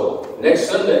 Also, next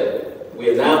Sunday,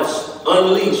 we announce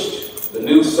Unleashed, the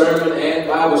new sermon and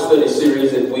Bible study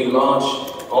series that we launch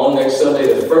on next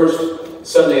Sunday, the first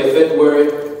Sunday of February.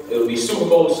 It'll be Super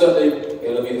Bowl Sunday, and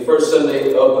it'll be the first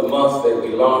Sunday of the month that we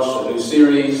launch a new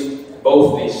series.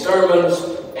 Both the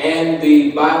sermons and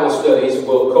the Bible studies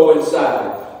will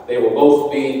coincide. They will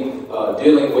both be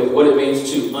dealing with what it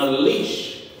means to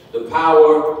unleash the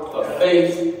power of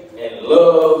faith and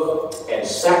love and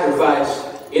sacrifice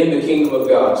in the kingdom of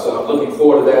God. So I'm looking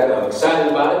forward to that. I'm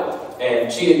excited about it. And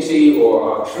TNT, or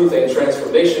our Truth and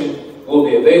Transformation, will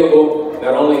be available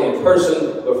not only in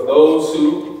person, but for those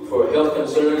who, for health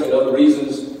concerns and other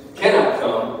reasons, cannot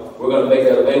come. We're going to make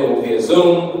that available via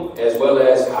Zoom, as well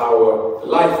as our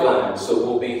Lifeline. So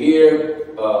we'll be here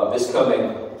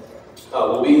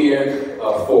we'll be here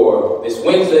for this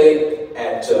Wednesday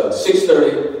at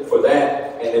 6:30 for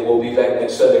that, and then we'll be back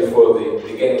next Sunday for the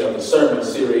beginning of the sermon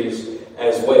series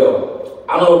as well.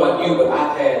 I don't know about you, but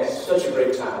I've had such a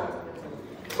great time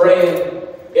praying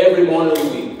every morning of the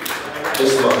week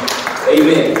this month.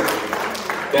 Amen.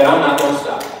 That I'm not going to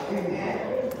stop.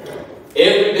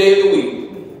 Every day of the week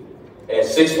at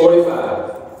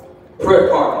 6:45, prayer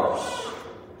partners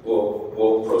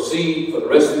will proceed for the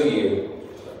rest of the year.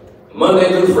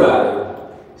 Monday through Friday,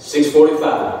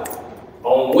 6:45.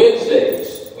 On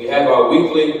Wednesdays, we have our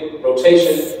weekly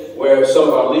rotation where some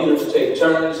of our leaders take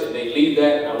turns and they lead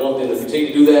that, and I want them to continue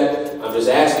to do that. I'm just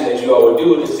asking that you all would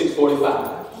do it at 6:45.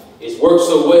 It's worked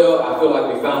so well, I feel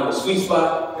like we found the sweet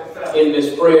spot in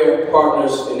this prayer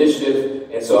partners initiative,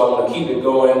 and so I want to keep it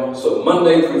going. So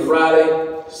Monday through Friday,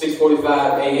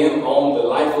 6:45 a.m. on the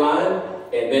Lifeline,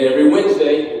 and then every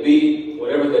Wednesday will be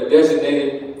whatever the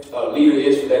designated leader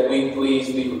is for that week.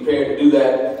 Please be prepared to do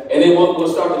that, And then we'll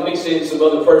start to mix in some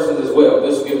other persons as well.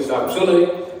 This will give us an opportunity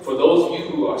for those of you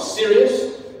who are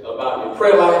serious about your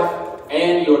prayer life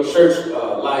and your church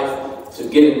life to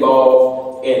get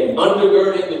involved in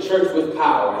undergirding the church with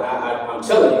power. And I'm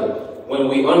telling you, when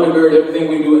we undergird everything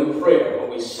we do in prayer, when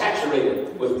we saturate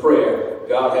it with prayer,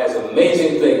 God has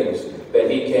amazing things that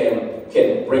He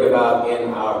can bring about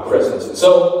in our presence. And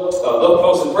so, up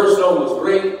close and personal was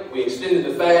great. We extended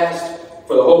the fast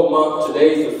for the whole month.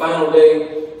 Today is the final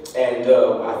day. And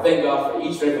I thank God for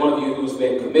each and every one of you who's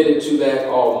been committed to that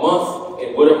all month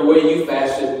in whatever way you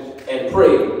fasted and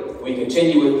prayed. We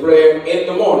continue with prayer in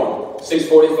the morning,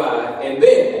 6:45. And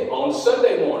then on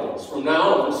Sunday mornings, from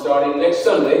now on, starting next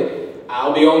Sunday,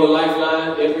 I'll be on the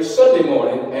Lifeline every Sunday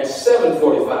morning at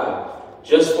 7:45.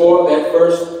 Just for that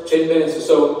first 10 minutes or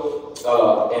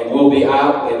so. And we'll be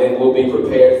out, and then we'll be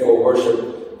prepared for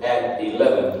worship at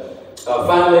 11.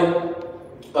 Finally,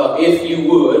 if you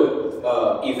would,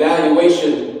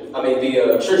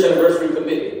 the Church Anniversary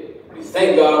Committee. We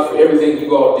thank God for everything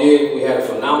you all did. We had a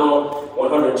phenomenal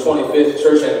 125th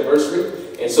Church Anniversary.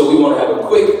 And so we want to have a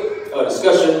quick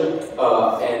discussion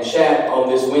and chat on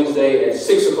this Wednesday at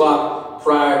 6 o'clock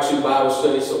prior to Bible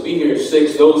study. So be here at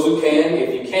 6. Those who can,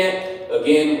 if you can't,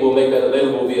 again, we'll make that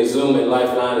available via Zoom and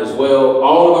Lifeline as well.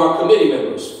 All of our committee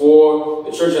members for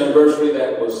the church anniversary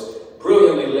that was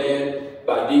brilliantly led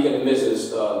by Deacon and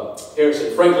Mrs.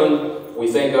 Harrison Franklin. We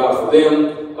thank God for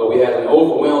them. We had an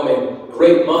overwhelming,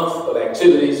 great month of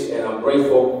activities, and I'm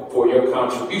grateful for your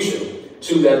contribution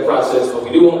to that process. But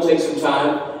we do want to take some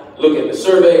time, look at the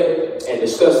survey, and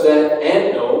discuss that,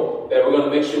 and know that we're going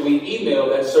to make sure we email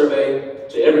that survey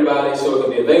to everybody so it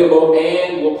can be available,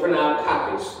 and we'll print out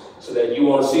copies. So that you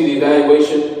want to see the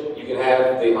evaluation, you can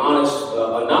have the honest,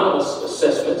 anonymous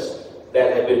assessments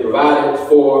that have been provided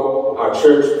for our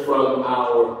church from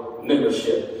our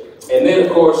membership. And then,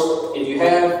 of course, if you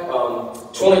have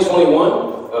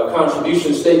 2021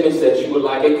 contribution statements that you would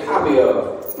like a copy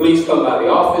of, please come by the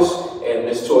office, and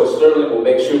Ms. Toy Sterling will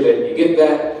make sure that you get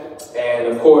that. And,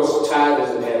 of course,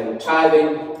 tithing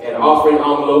and offering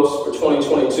envelopes for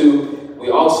 2022. We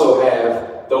also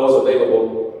have those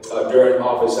available during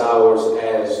office hours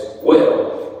as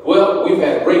well. Well, we've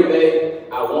had a great day.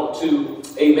 I want to,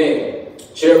 amen.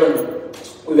 Chairman,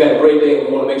 we've had a great day.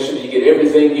 We want to make sure that you get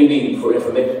everything you need for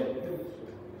information.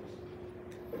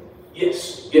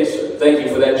 Yes, sir. Thank you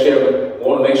for that, Chairman. I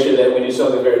want to make sure that we do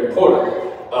something very important.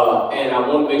 And I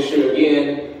want to make sure,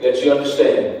 again, that you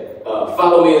understand.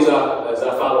 Follow me as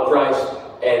I follow Christ,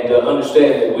 and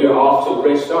understand that we are off to a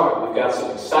great start. We've got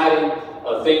some exciting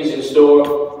things in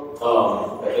store.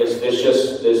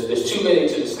 There's too many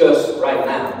to discuss right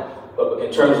now, but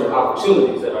in terms of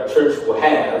opportunities that our church will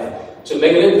have to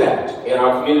make an impact in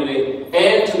our community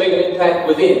and to make an impact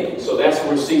within. So that's what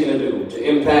we're seeking to do, to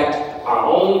impact our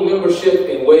own membership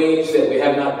in ways that we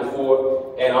have not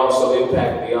before, and also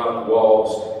impact beyond the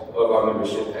walls of our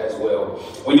membership as well.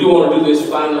 We do want to do this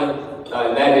finally,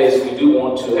 and that is we do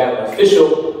want to have an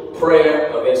official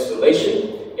prayer of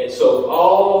installation. And so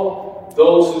all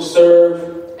those who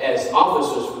serve as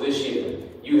officers for this year,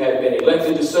 you have been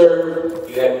elected to serve,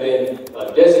 you have been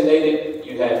designated,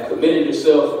 you have committed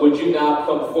yourself. Would you now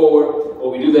come forward?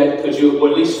 Well, we do that because you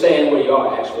will at least stand where you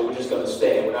are, actually. We're just going to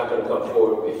stand. We're not going to come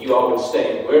forward. If you all would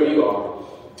stand wherever you are,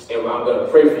 and I'm going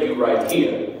to pray for you right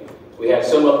here. We have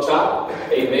some up top,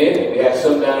 amen, and we have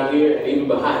some down here and even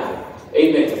behind me.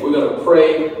 Amen. We're going to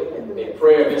pray a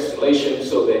prayer of installation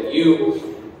so that you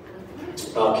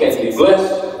can be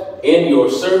blessed in your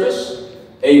service.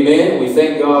 Amen. We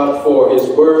thank God for His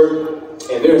Word.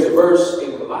 And there's a verse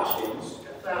in Colossians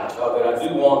that I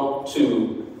do want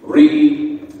to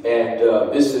read. And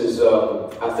this is,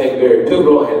 I think, very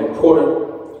pivotal and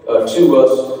important to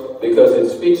us because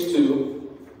it speaks to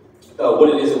what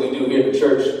it is that we do here at the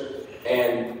church.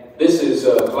 And this is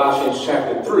Colossians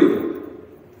chapter 3.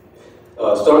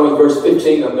 Starting with verse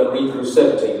 15, I'm going to read through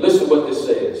 17. Listen to what this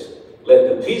says.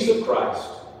 Let the peace of Christ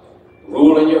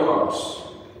rule in your hearts,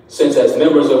 since as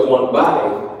members of one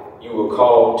body, you were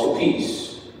called to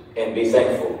peace, and be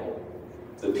thankful.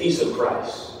 The peace of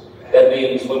Christ. That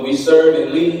means when we serve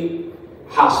and lead,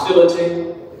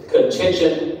 hostility,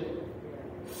 contention,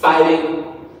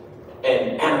 fighting,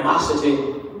 and animosity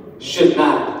should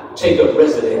not take up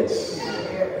residence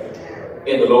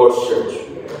in the Lord's church.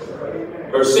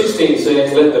 Verse 16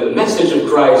 says, let the message of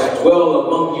Christ dwell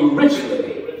among you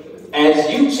richly, as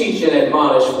you teach and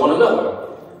admonish one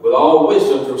another, with all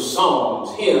wisdom through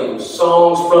psalms, hymns,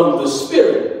 songs from the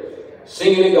Spirit,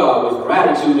 singing to God with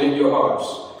gratitude in your hearts.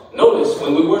 Notice,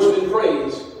 when we worship and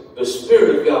praise, the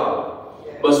Spirit of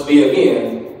God must be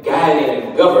again guiding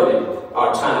and governing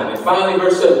our time. And finally,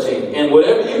 verse 17, and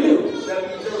whatever you do,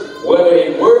 whether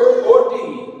in word or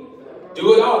deed,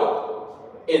 do it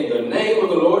all in the name of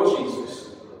the Lord Jesus,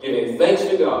 giving thanks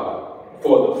to God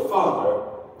for the Father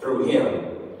through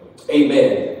him.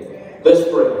 Amen. Let's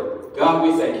pray. God,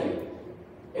 we thank you.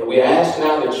 And we ask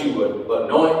now that you would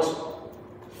anoint,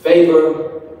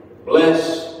 favor,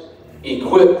 bless,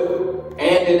 equip,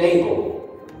 and enable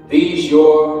these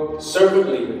your servant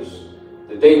leaders,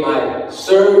 that they might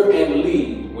serve and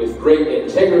lead with great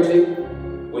integrity,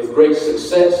 with great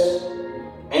success,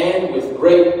 and with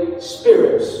great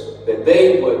spirits, that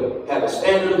they would have a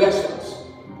standard of excellence,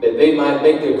 that they might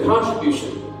make their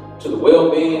contribution to the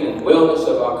well-being and wellness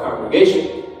of our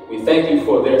congregation. We thank you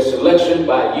for their selection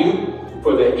by you,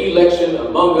 for their election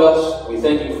among us. We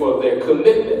thank you for their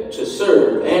commitment to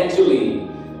serve and to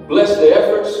lead. Bless their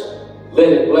efforts. Let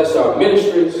it bless our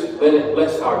ministries. Let it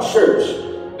bless our church.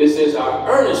 This is our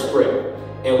earnest prayer,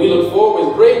 and we look forward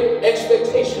with great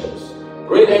expectations,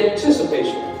 great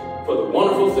anticipation for the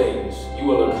wonderful things you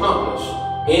will accomplish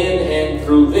in and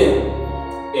through them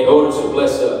in order to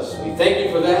bless us. We thank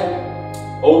you for that.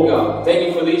 Oh God, thank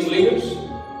you for these leaders.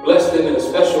 Bless them in a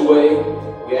special way.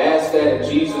 We ask that in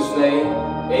Jesus' name.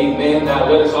 Amen. Now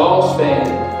let us all stand.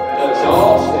 Let us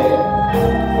all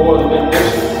stand for the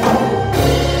benediction.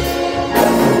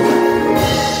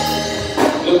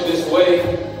 Look this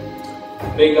way.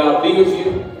 May God be with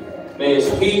you. May his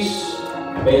peace,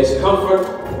 may his comfort,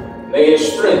 may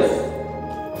his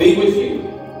strength be with you.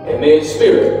 And may his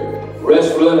spirit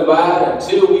rest, rule, and abide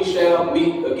until we shall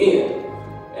meet again.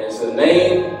 And it's the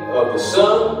name of the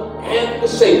Son and the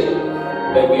Savior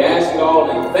that we ask it all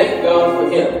and thank God for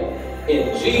him.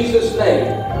 In Jesus' name.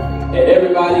 And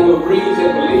everybody who agrees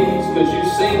and believes, could you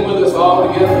sing with us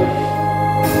all together?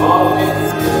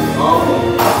 Amen.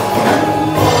 Amen.